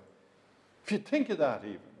there. If you think of that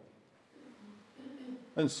even,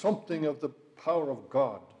 then something of the power of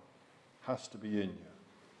God has to be in you.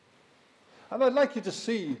 And I'd like you to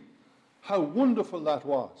see how wonderful that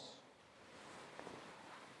was.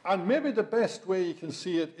 And maybe the best way you can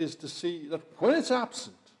see it is to see that when it's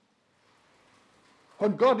absent,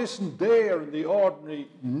 when God isn't there in the ordinary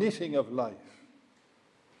knitting of life,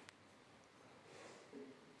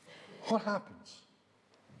 what happens?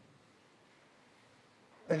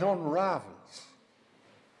 It unravels.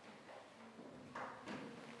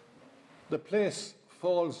 The place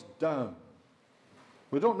falls down.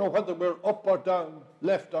 We don't know whether we're up or down,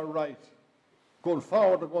 left or right, going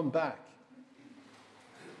forward or going back.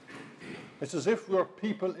 It's as if we're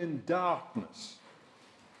people in darkness.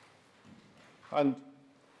 And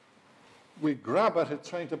we grab at it,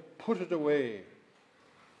 trying to put it away.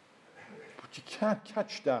 But you can't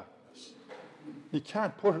catch darkness. You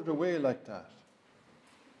can't put it away like that.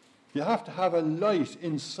 You have to have a light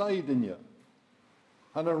inside in you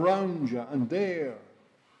and around you and there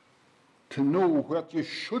to know what you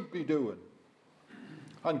should be doing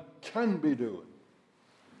and can be doing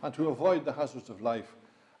and to avoid the hazards of life.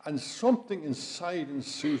 And something inside in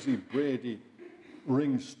Susie Brady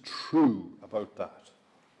rings true about that.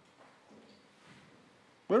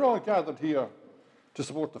 We're all gathered here to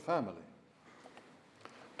support the family,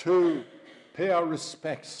 to pay our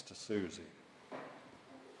respects to Susie,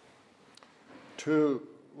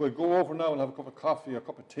 we'll go over now and have a cup of coffee or a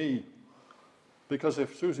cup of tea, because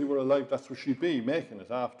if Susie were alive, that's where she'd be, making it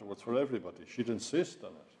afterwards for everybody. She'd insist on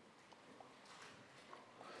it.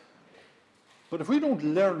 But if we don't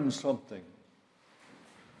learn something,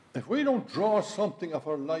 if we don't draw something of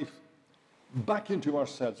her life back into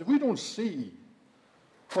ourselves, if we don't see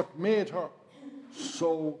what made her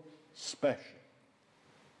so special,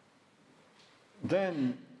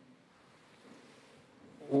 then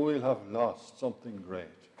we'll have lost something great.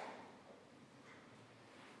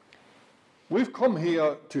 We've come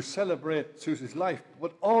here to celebrate Susie's life,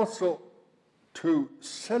 but also to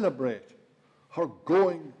celebrate her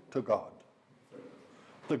going to God.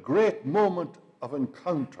 The great moment of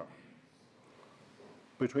encounter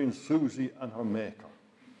between Susie and her Maker.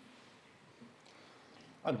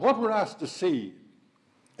 And what we're asked to see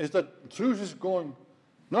is that Susie's going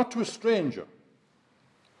not to a stranger,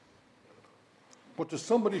 but to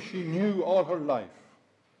somebody she knew all her life,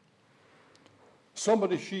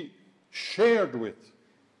 somebody she shared with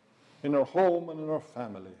in her home and in her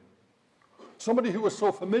family, somebody who was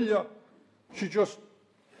so familiar she just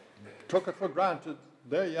took it for granted.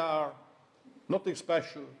 There you are, nothing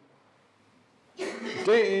special.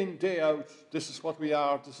 Day in, day out, this is what we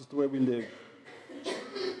are, this is the way we live.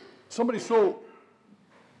 Somebody so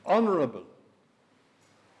honourable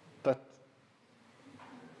that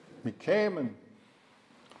he came and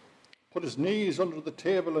put his knees under the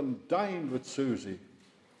table and dined with Susie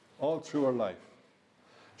all through her life.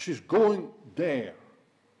 She's going there,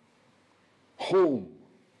 home,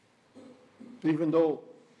 even though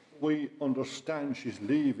we understand she's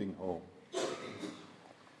leaving home.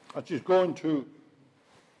 And she's going to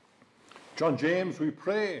John James, we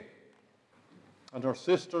pray, and her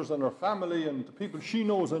sisters and her family and the people she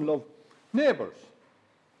knows and loves, neighbours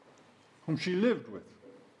whom she lived with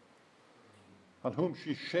and whom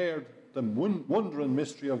she shared the wonder and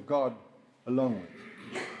mystery of God along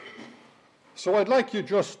with. So I'd like you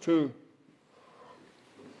just to,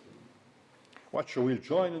 we'll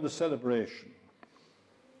join in the celebration.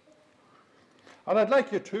 And I'd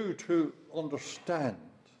like you too to understand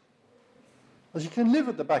that you can live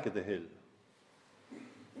at the back of the hill,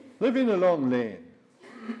 live in a long lane.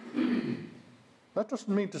 That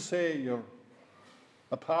doesn't mean to say you're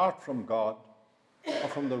apart from God or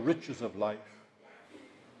from the riches of life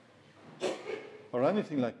or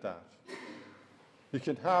anything like that. You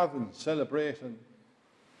can have and celebrate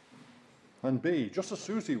and be, just as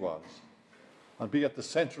Susie was, and be at the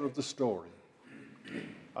centre of the story.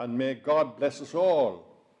 And may God bless us all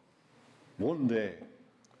one day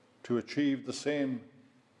to achieve the same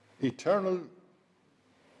eternal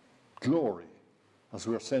glory as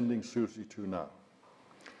we're sending Susie to now.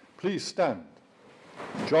 Please stand.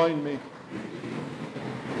 Join me.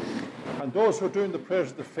 And those who are doing the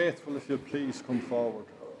prayers of the faithful, if you'll please come forward.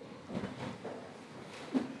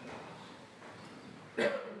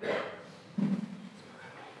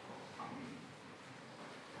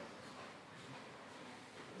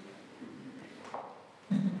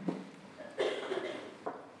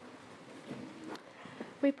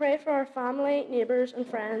 We pray for our family, neighbours and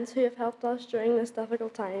friends who have helped us during this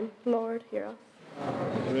difficult time. Lord, hear us.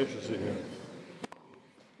 Graciously hear.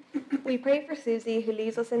 We pray for Susie, who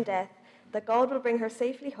leaves us in death, that God will bring her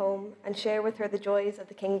safely home and share with her the joys of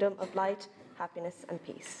the kingdom of light, happiness and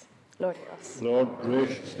peace. Lord, hear us. Lord,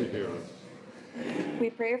 graciously hear us. We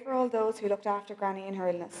pray for all those who looked after Granny in her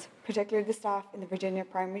illness, particularly the staff in the Virginia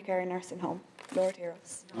Primary Care Nursing Home. Lord, hear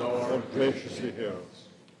us. Lord, graciously hear us.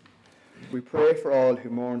 We pray for all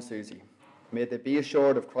who mourn Susie. May they be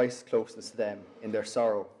assured of Christ's closeness to them in their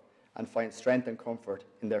sorrow and find strength and comfort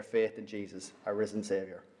in their faith in Jesus, our risen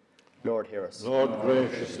Saviour. Lord, hear us. Lord,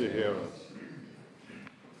 graciously hear us.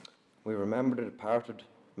 We remember the departed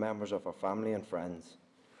members of our family and friends.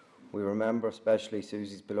 We remember especially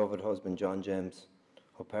Susie's beloved husband, John James,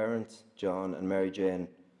 her parents, John and Mary Jane,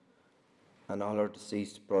 and all her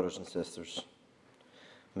deceased brothers and sisters.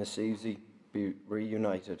 May Susie be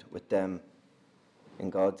reunited with them in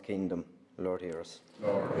God's kingdom. Lord, hear us.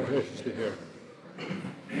 Lord, graciously hear.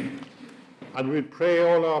 And we pray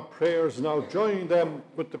all our prayers now, joining them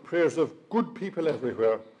with the prayers of good people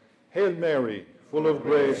everywhere. Hail Mary, full of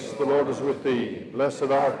grace, the Lord is with thee.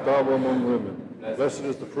 Blessed art thou among women. Blessed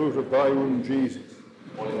is the fruit of thy womb, Jesus.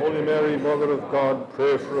 Holy Mary, Mother of God,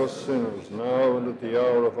 pray for us sinners, now and at the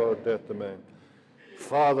hour of our death. Amen.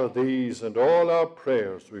 Father, these and all our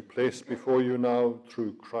prayers we place before you now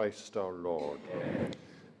through Christ our Lord. Amen.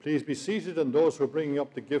 Please be seated, and those who are bringing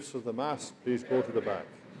up the gifts of the Mass, please go to the back.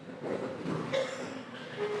 Like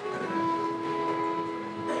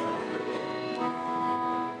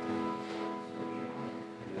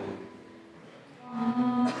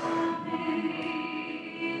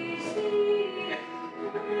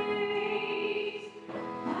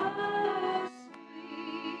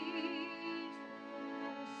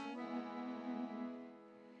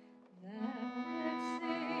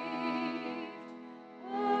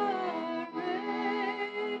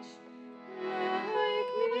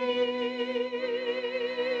me.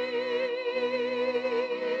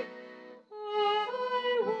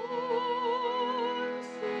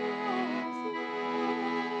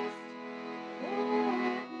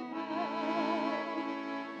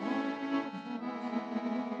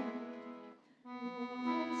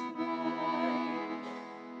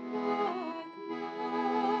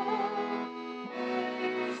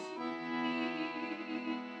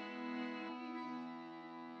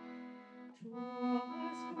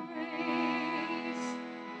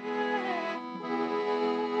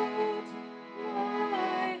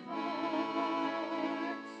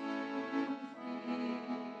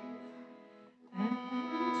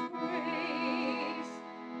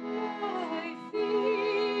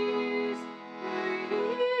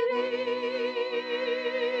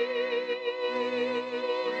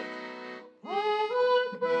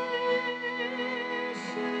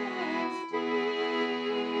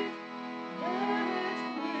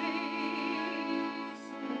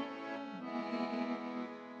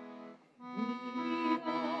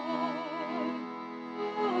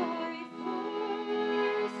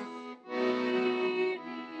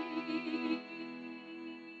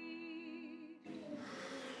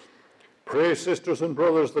 Pray, sisters and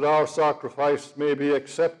brothers, that our sacrifice may be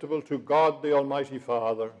acceptable to God the Almighty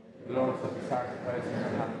Father. Lord, that the sacrifice in your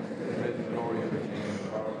hands, the praise and glory of your name,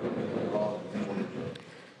 for our good and the law of the church.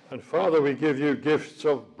 And Father, we give you gifts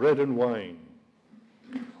of bread and wine.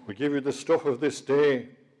 We give you the stuff of this day.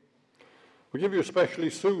 We give you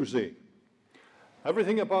especially Susie,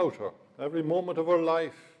 everything about her, every moment of her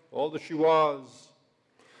life, all that she was,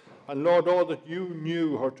 and Lord, all that you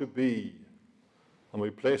knew her to be. And we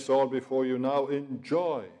place all before you now in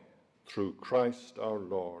joy through Christ our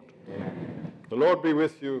Lord. Amen. The Lord be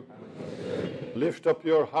with you. Lift up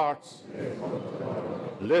your hearts.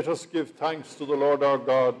 Let us give thanks to the Lord our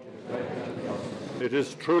God. It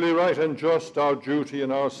is truly right and just, our duty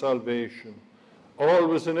and our salvation,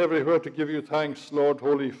 always and everywhere to give you thanks, Lord,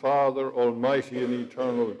 Holy Father, Almighty and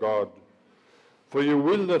eternal God. For you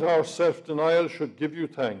will that our self-denial should give you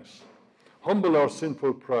thanks, humble our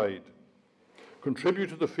sinful pride, contribute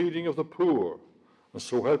to the feeding of the poor, and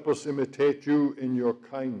so help us imitate you in your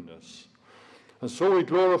kindness. And so we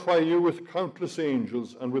glorify you with countless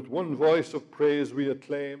angels, and with one voice of praise we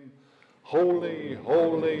acclaim, Holy,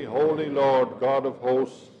 holy, holy Lord, God of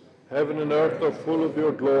hosts, heaven and earth are full of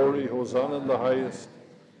your glory. Hosanna in the highest.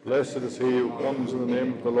 Blessed is he who comes in the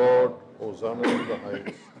name of the Lord. Hosanna in the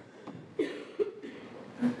highest.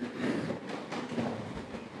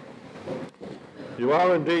 You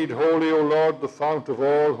are indeed holy, O Lord, the fount of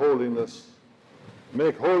all holiness.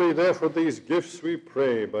 Make holy, therefore, these gifts, we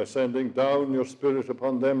pray, by sending down your Spirit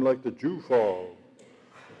upon them like the dewfall,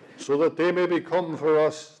 so that they may become for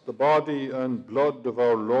us the body and blood of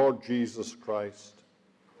our Lord Jesus Christ.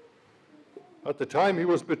 At the time he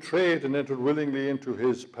was betrayed and entered willingly into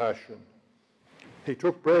his passion, he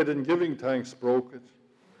took bread and giving thanks broke it,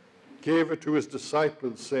 gave it to his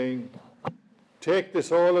disciples, saying, Take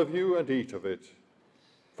this all of you and eat of it,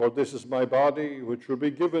 for this is my body which will be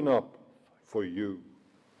given up for you.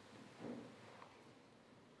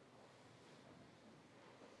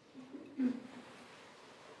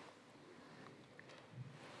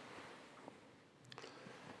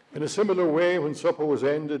 In a similar way, when supper was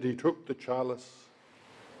ended, he took the chalice,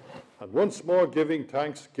 and once more giving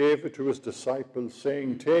thanks, gave it to his disciples,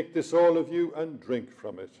 saying, Take this all of you and drink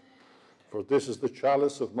from it, for this is the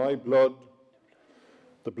chalice of my blood,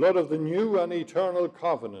 the blood of the new and eternal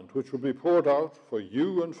covenant, which will be poured out for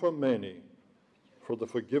you and for many, for the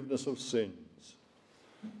forgiveness of sins.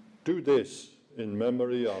 Do this in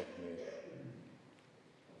memory of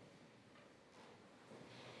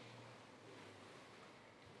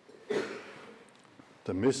me.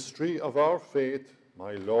 The mystery of our faith,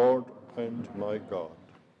 my Lord and my God.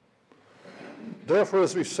 Therefore,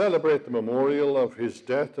 as we celebrate the memorial of his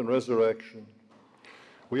death and resurrection,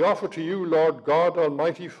 we offer to you, Lord God,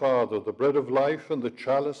 Almighty Father, the bread of life and the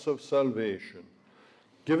chalice of salvation,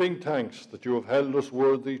 giving thanks that you have held us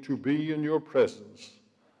worthy to be in your presence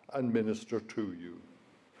and minister to you.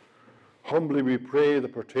 Humbly we pray the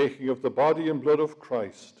partaking of the body and blood of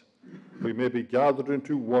Christ, we may be gathered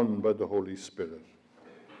into one by the Holy Spirit.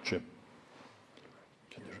 Jim,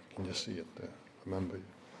 can you see it there? Remember you.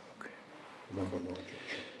 Okay. Remember, Lord, your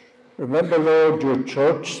church. Remember, Lord, your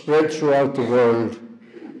church spread throughout the world,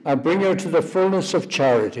 and bring her to the fullness of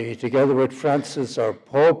charity, together with Francis, our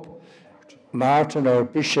Pope, Martin, our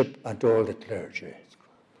Bishop, and all the clergy.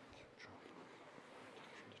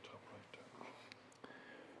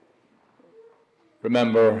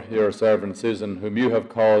 Remember your servant Susan, whom you have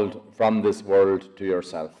called from this world to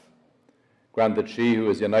yourself. Grant that she who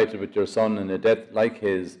is united with your Son in a death like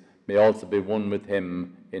his may also be one with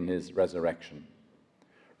him in his resurrection.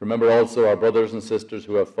 Remember also our brothers and sisters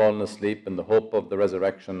who have fallen asleep in the hope of the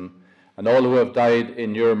resurrection, and all who have died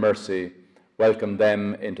in your mercy. Welcome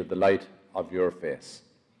them into the light of your face.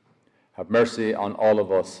 Have mercy on all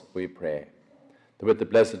of us, we pray, that with the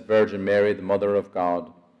Blessed Virgin Mary, the Mother of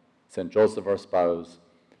God, St. Joseph, our spouse,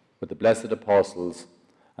 with the blessed apostles,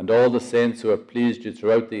 and all the saints who have pleased you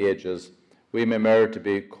throughout the ages, we may merit to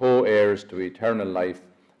be co-heirs to eternal life,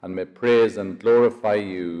 and may praise and glorify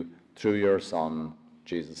you through your Son,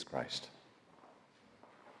 Jesus Christ.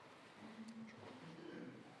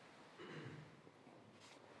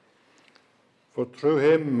 For through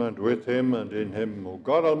him and with him and in him, O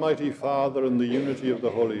God Almighty Father, in the unity of the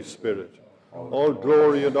Holy Spirit, all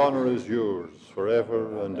glory and honor is yours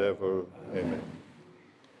forever and ever. Amen.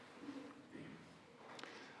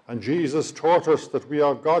 And Jesus taught us that we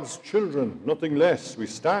are God's children, nothing less. We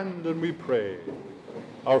stand and we pray.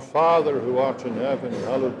 Our Father, who art in heaven,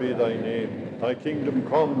 hallowed be thy name. Thy kingdom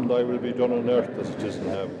come, thy will be done on earth as it is in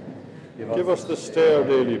heaven. Give us this day our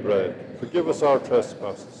daily bread. Forgive us our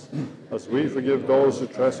trespasses, as we forgive those who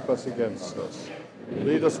trespass against us.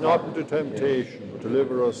 Lead us not into temptation, but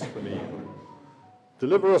deliver us from evil.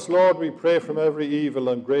 Deliver us, Lord, we pray, from every evil,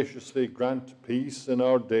 and graciously grant peace in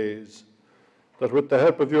our days, that with the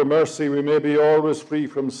help of your mercy we may be always free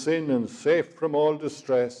from sin and safe from all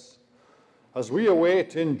distress, as we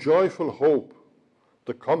await in joyful hope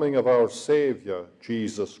the coming of our Saviour,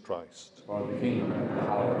 Jesus Christ. For the kingdom and the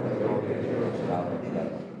power and the glory are yours now and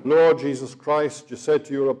forever. Lord Jesus Christ, you said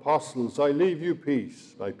to your apostles, I leave you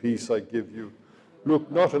peace, my peace I give you.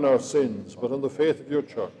 Look not on our sins, but on the faith of your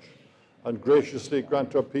church, and graciously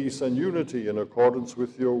grant her peace and unity in accordance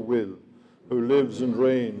with your will, who lives and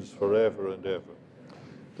reigns forever and ever.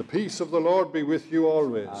 The peace of the Lord be with you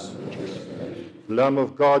always. Lamb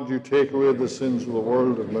of God, you take away the sins of the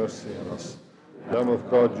world, have mercy on us. Lamb of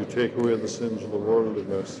God, you take away the sins of the world, have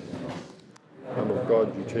mercy on us. Lamb of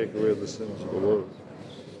God, you take away the sins of the world.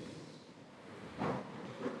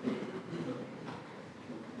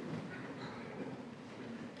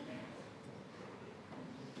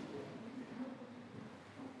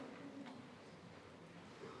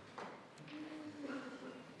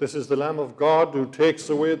 This is the Lamb of God who takes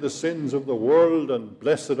away the sins of the world, and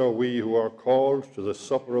blessed are we who are called to the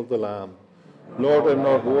supper of the Lamb. Lord, I am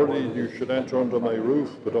not worthy you should enter under my roof,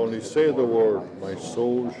 but only say the word, my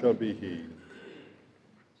soul shall be healed.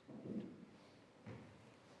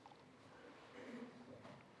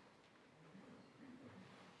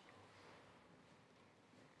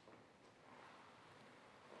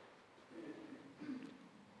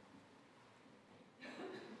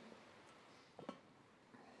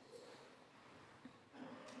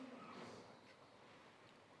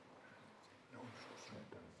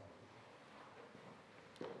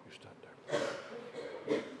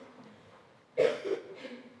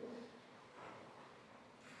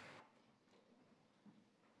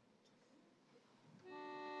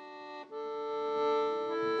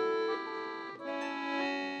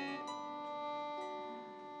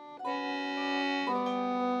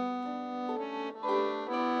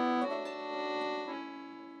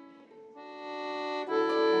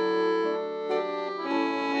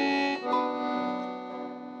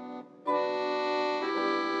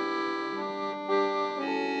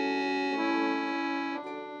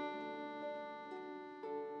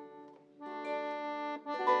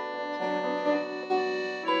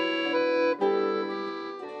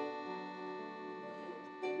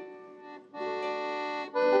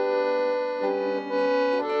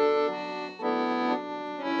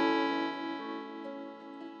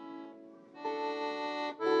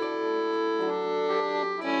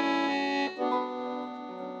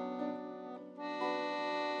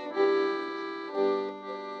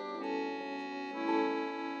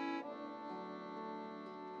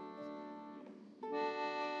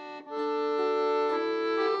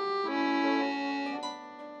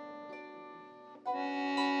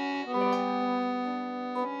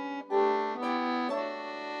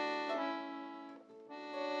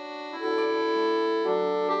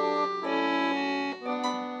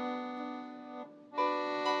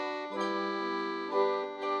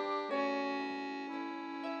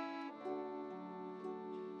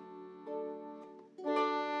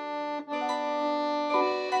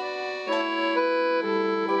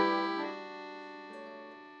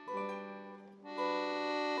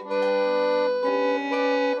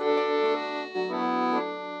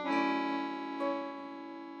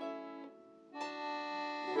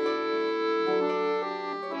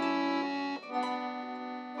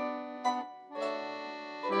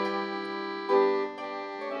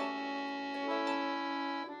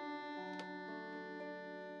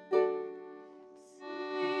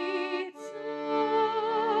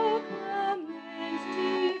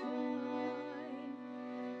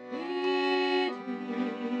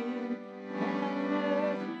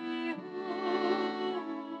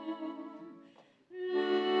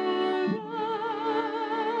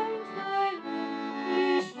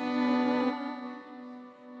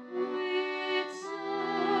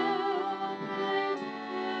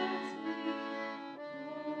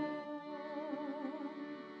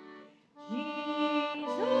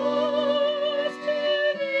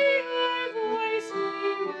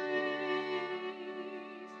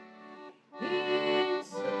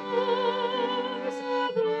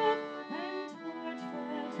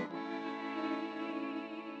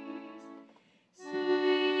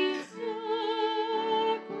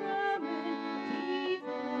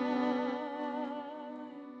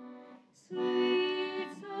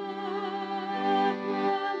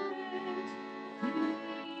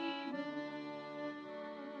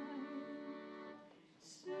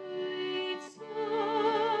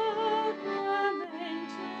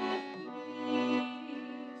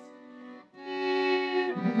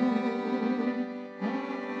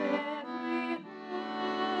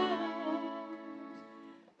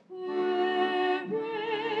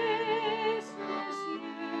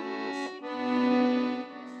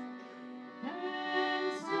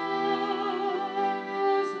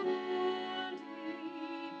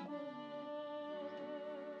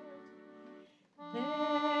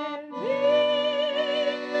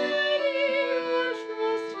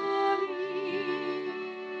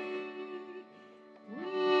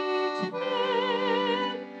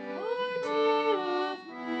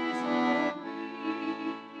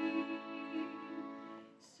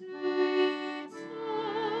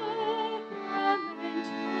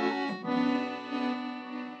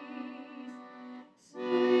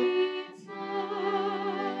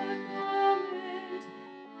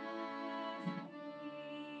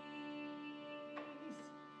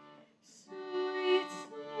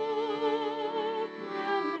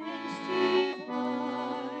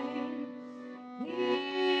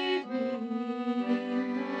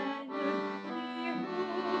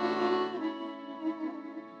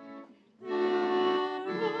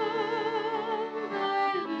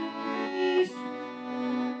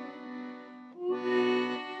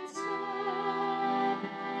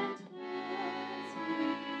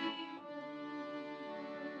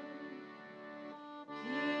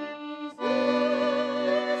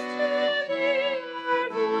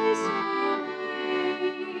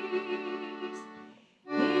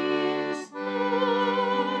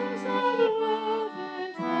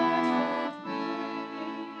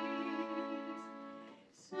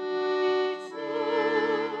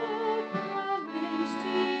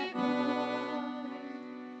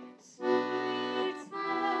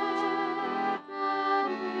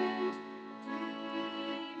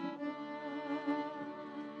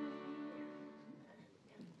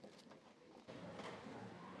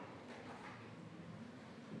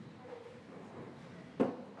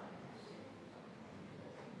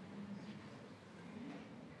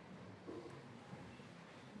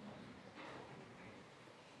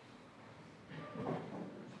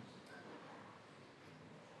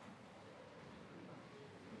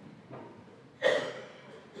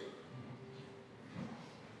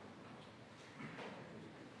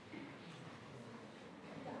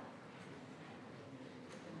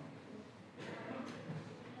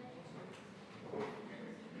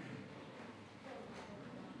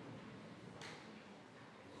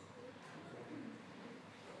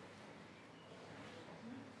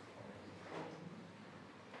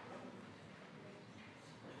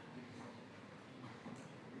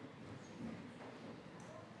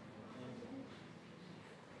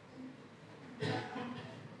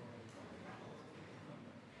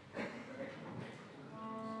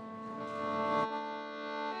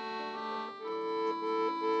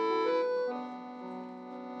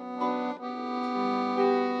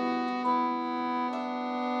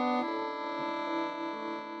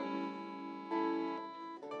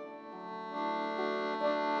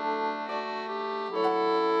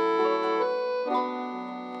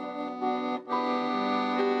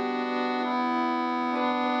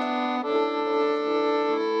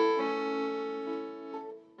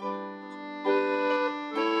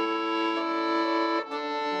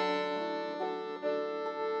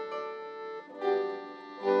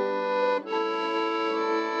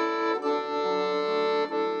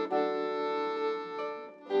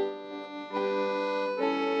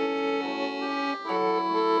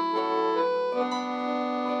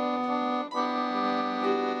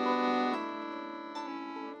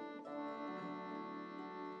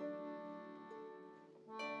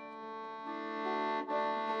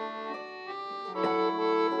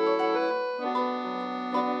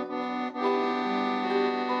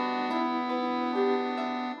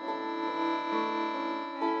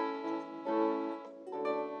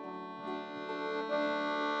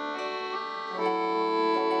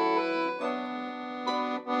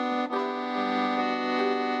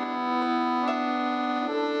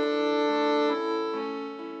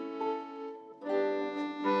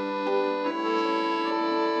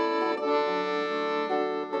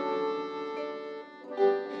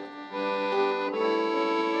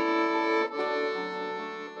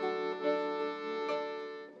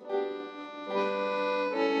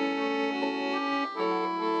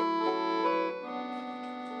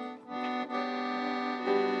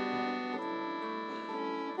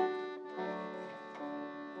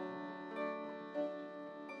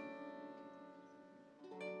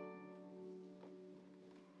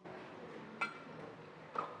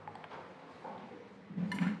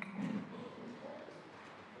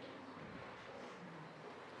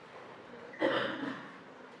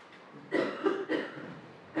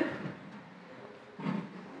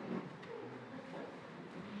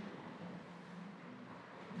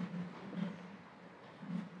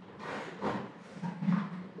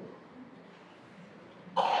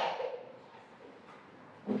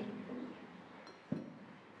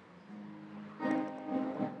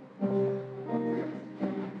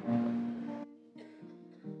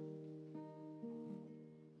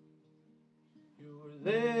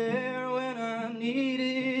 there when I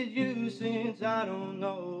needed you since I don't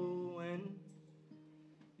know when.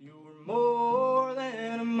 You were more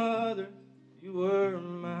than a mother, you were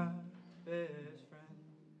my best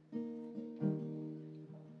friend.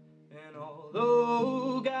 And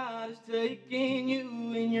although God is taking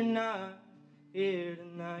you and you're not here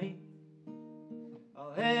tonight,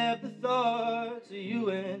 I'll have the thoughts of you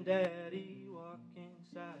and Daddy walking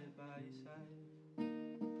side by side.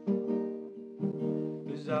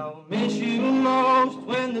 'Cause I'll miss you most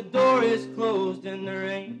when the door is closed and there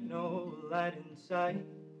ain't no light in sight.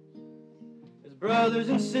 As brothers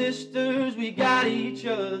and sisters, we got each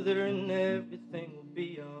other and everything will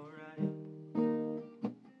be alright.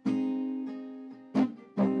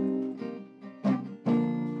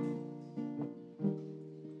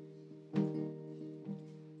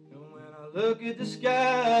 And when I look at the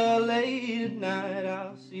sky late at night,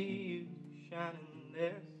 I'll see you shining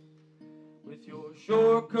there. With your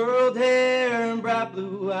short curled hair and bright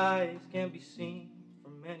blue eyes can't be seen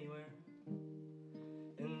from anywhere.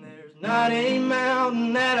 And there's not a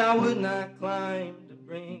mountain that I would not climb to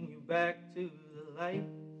bring you back to the light,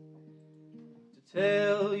 to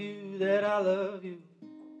tell you that I love you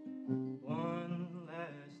one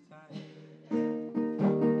last time.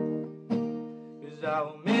 'Cause I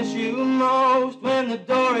will miss you most when the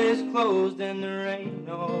door is closed and there ain't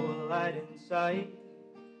no light in sight.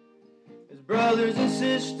 As brothers and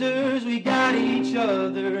sisters, we got each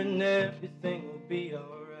other and everything will be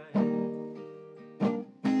alright.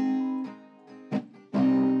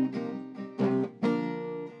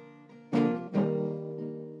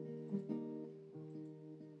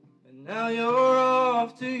 And now you're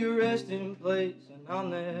off to your resting place, and I'll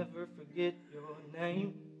never forget your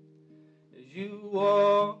name as you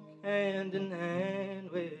walk hand in hand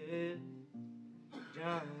with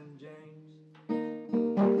John and James.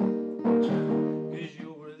 'Cause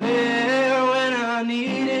you were there when I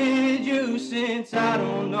needed you since I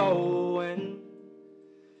don't know when.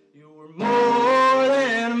 You were more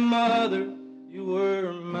than a mother, you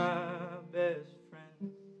were my best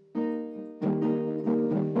friend.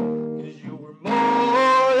 'Cause you were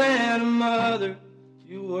more than a mother,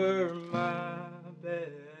 you were my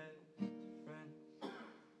best friend.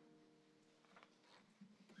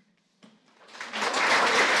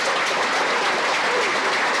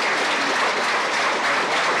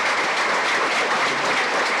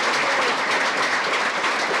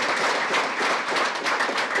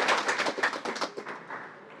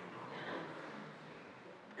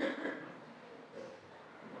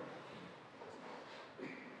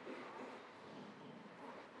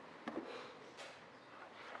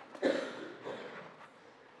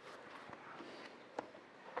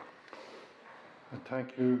 And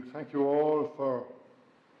thank you all for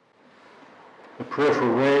the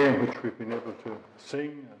prayerful way in which we've been able to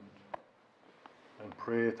sing and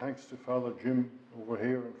pray. Thanks to Father Jim over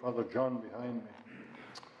here and Father John behind me.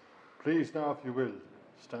 Please now, if you will,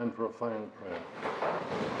 stand for a final prayer.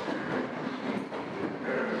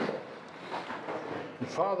 And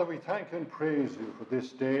Father, we thank and praise you for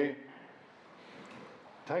this day.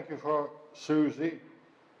 Thank you for Susie,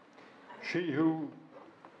 she who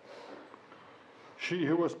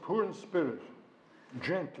was poor in spirit,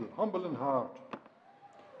 gentle, humble in heart.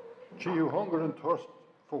 She who hungered and thirsted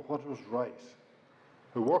for what was right,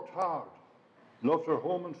 who worked hard, loved her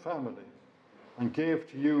home and family, and gave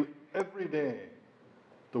to you every day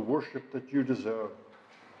the worship that you deserve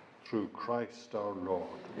through Christ our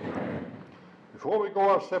Lord. Before we go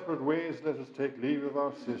our separate ways, let us take leave of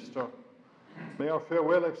our sister. May our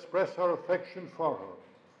farewell express our affection for her.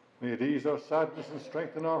 May it ease our sadness and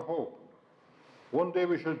strengthen our hope. One day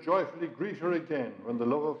we shall joyfully greet her again when the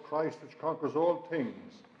love of Christ, which conquers all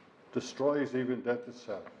things, destroys even death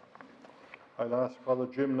itself. I'll ask Father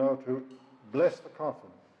Jim now to bless the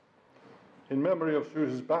coffin in memory of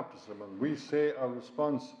Susie's baptism, and we say our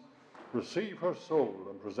response: receive her soul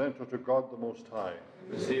and present her to God the Most High.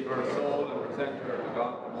 Receive her soul and present her to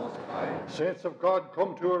God the Most High. Saints of God,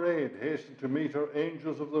 come to her aid, hasten to meet her,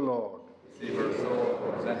 angels of the Lord. Receive her soul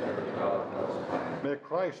and present her to God the Most High. May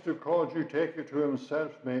Christ, who called you, take you to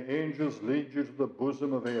himself. May angels lead you to the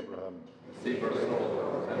bosom of Abraham. Receive her soul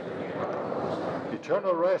and present her to God the Most High.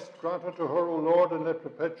 Eternal rest grant unto her, O Lord, and let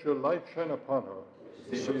perpetual light shine upon her.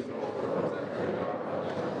 Receive her soul and present her to God the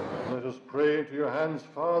Most High. Let us pray into your hands,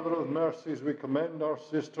 Father of mercies, we commend our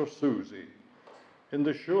sister Susie, in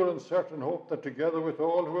the sure and certain hope that together with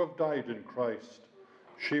all who have died in Christ,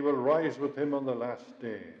 she will rise with him on the last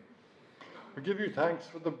day. We give you thanks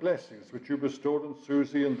for the blessings which you bestowed on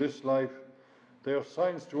Susie in this life. They are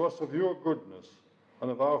signs to us of your goodness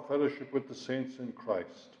and of our fellowship with the saints in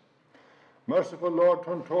Christ. Merciful Lord,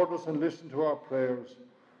 turn toward us and listen to our prayers.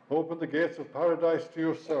 Open the gates of paradise to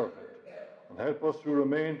your servant, and help us to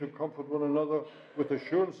remain to comfort one another with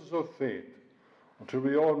assurances of faith. Until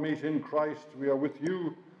we all meet in Christ, we are with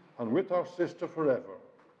you and with our sister forever.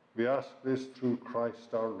 We ask this through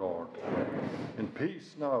Christ our Lord. In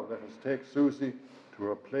peace now, let us take Susie to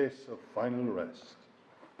her place of final rest.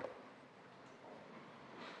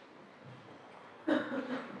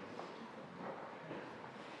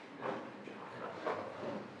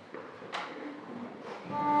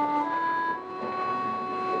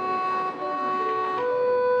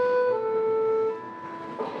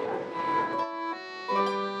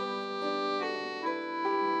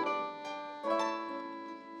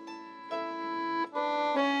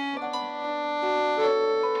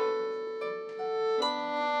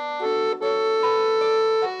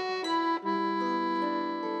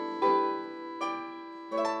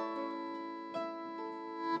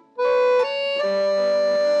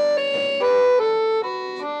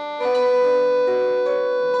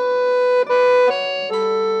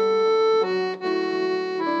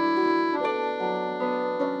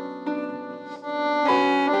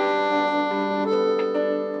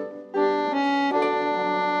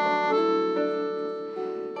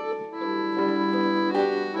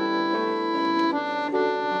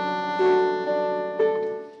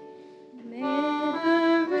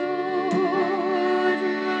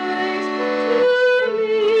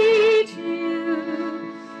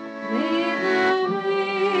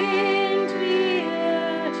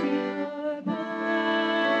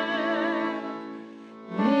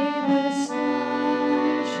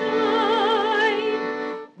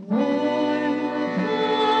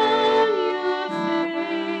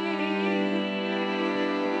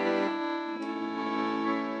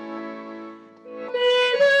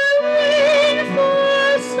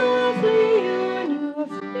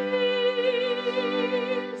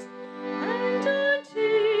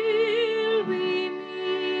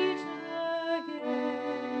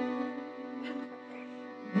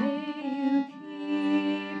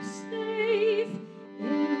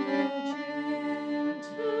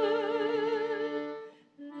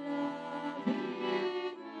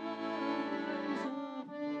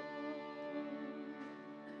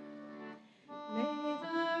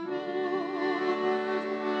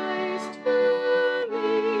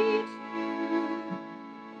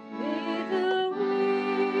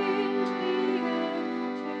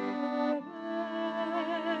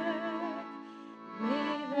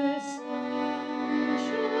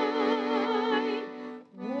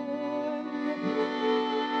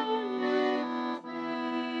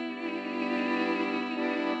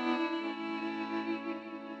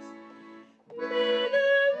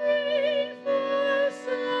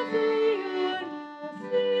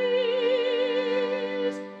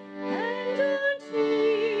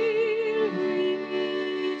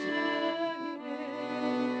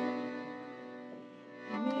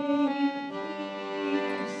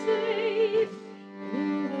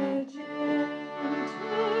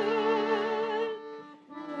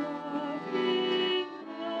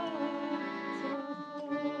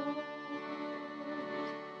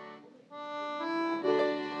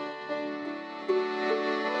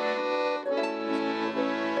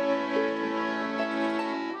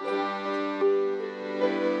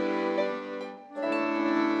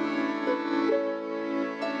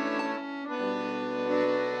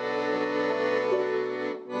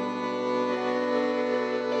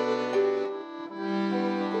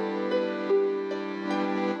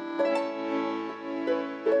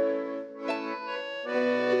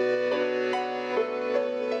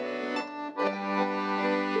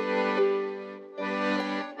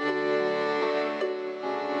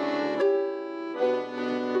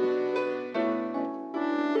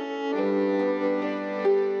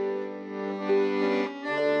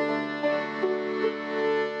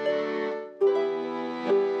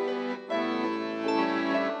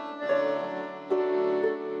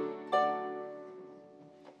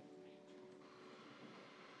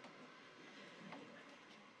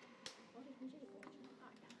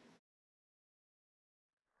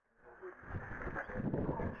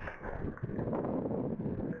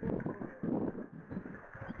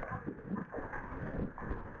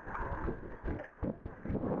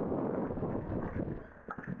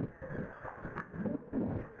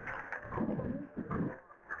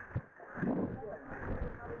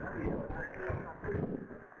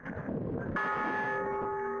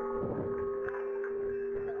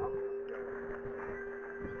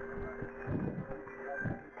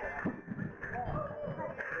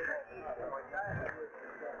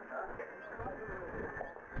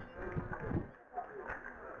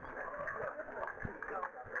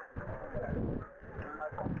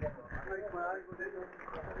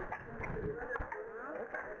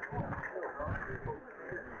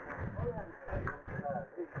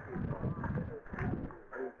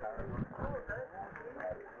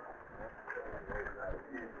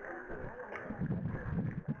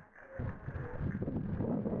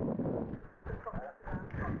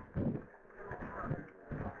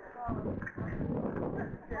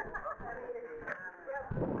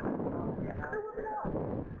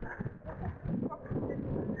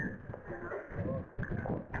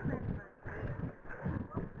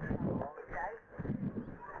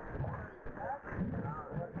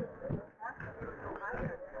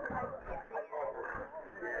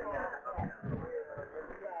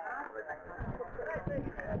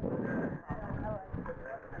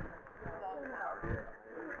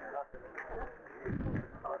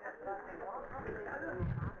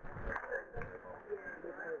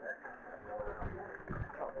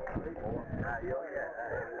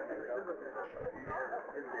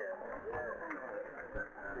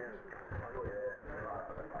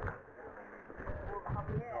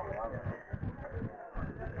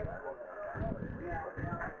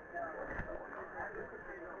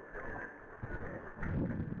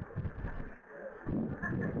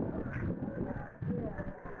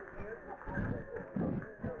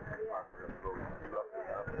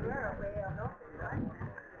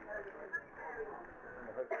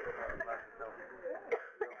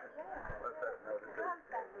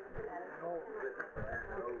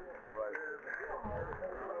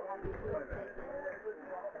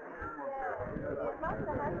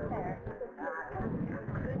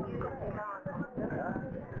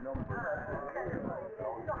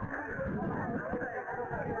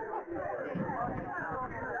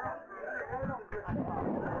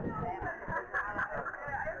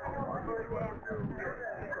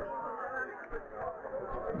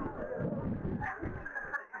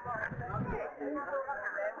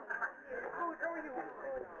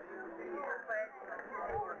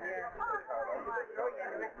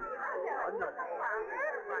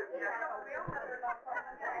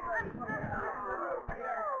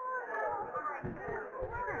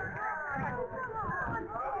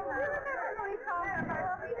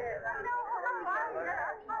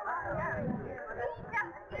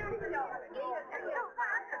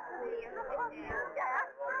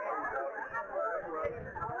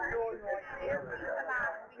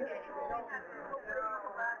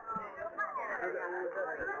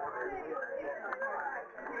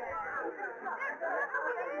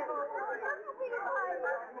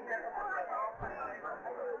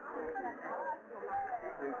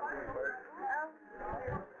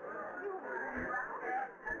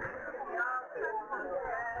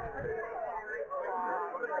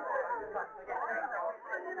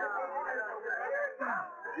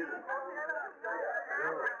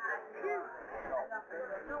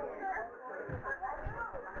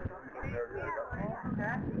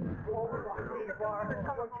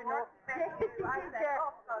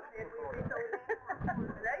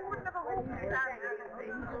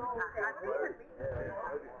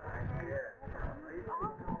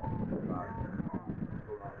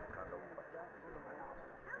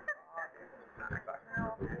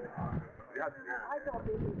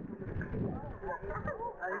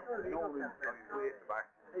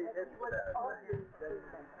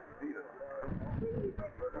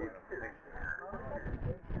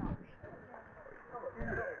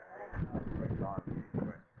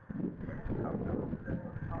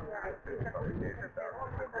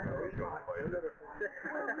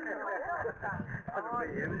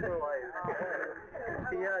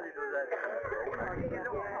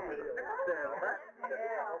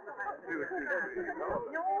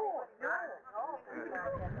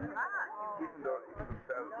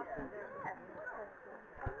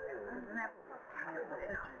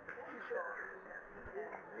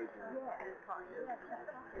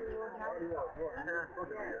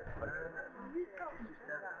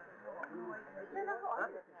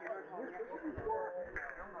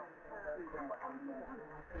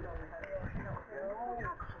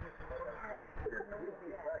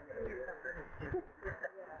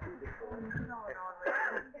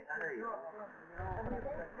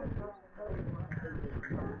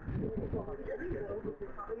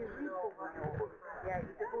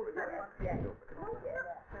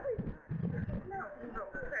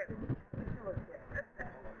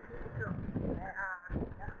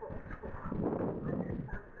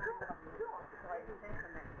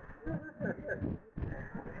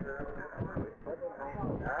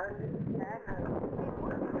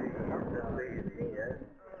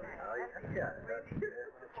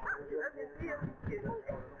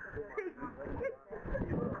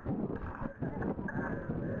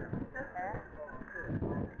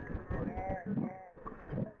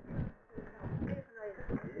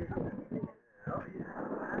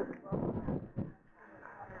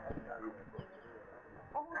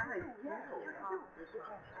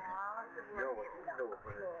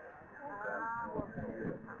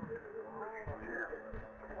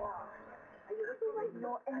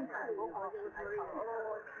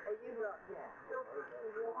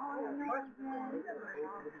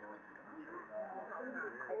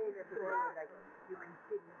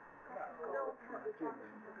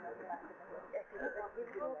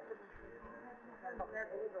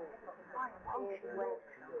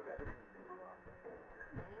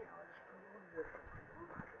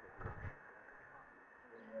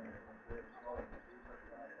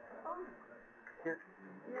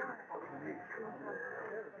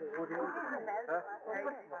 Huh?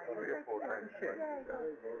 3 or 4 times.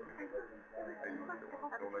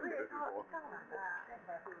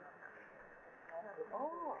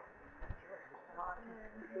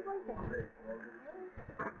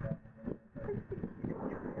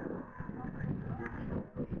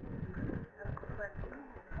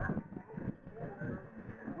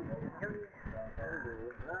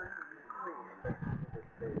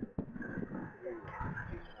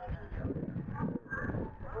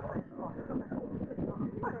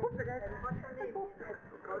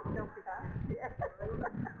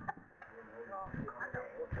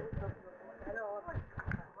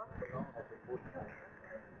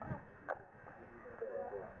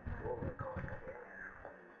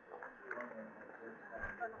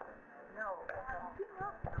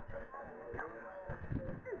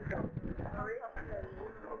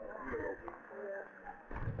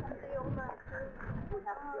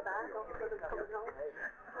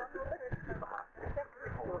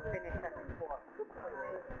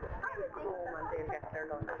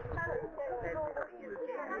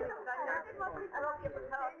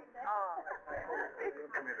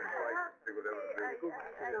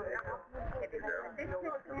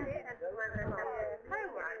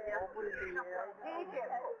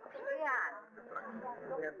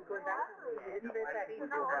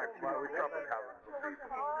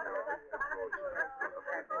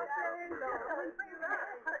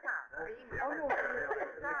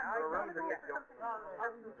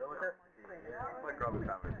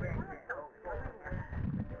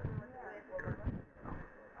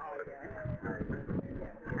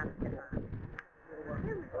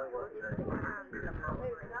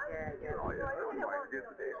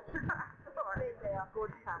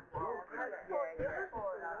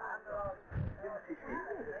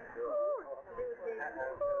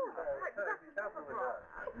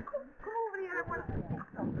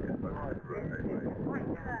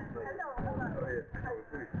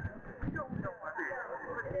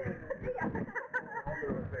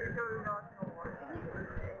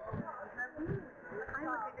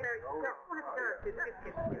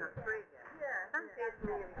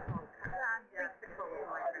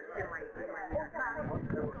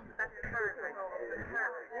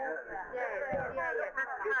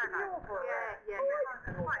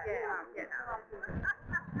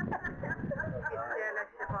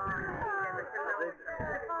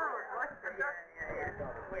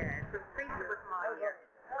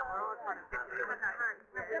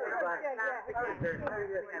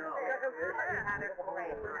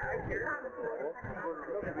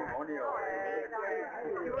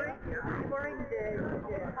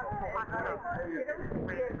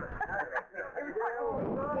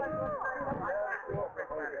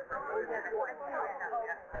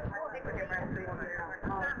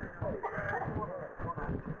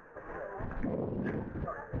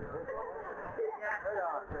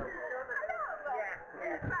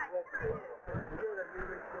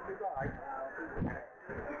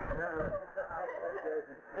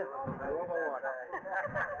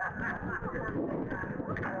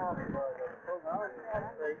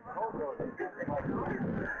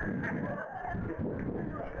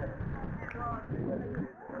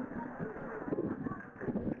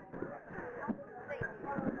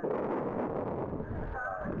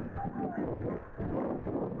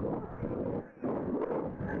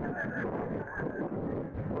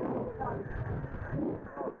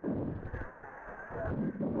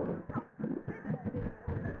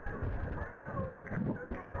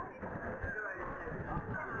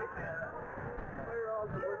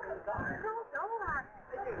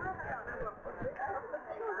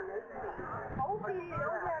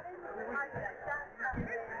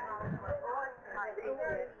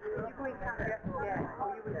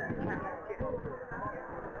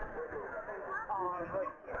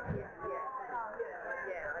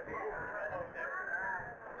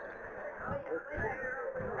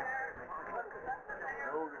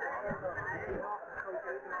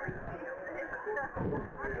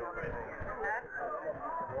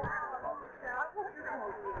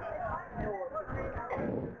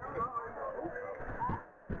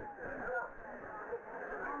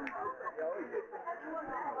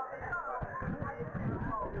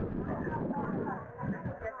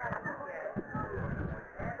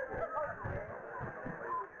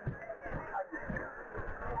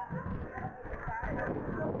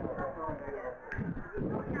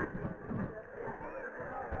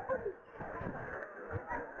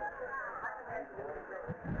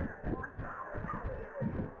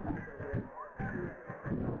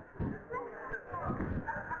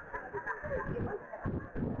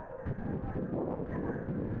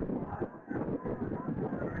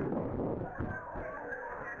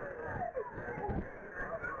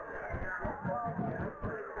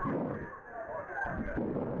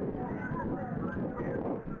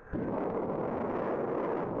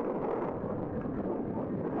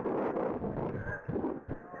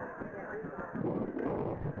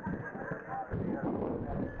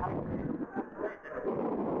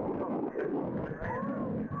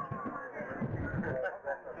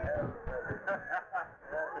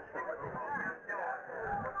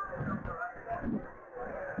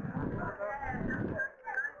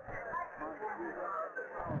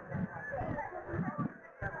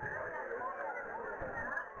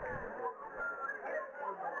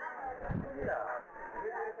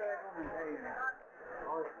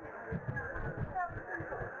 Amen.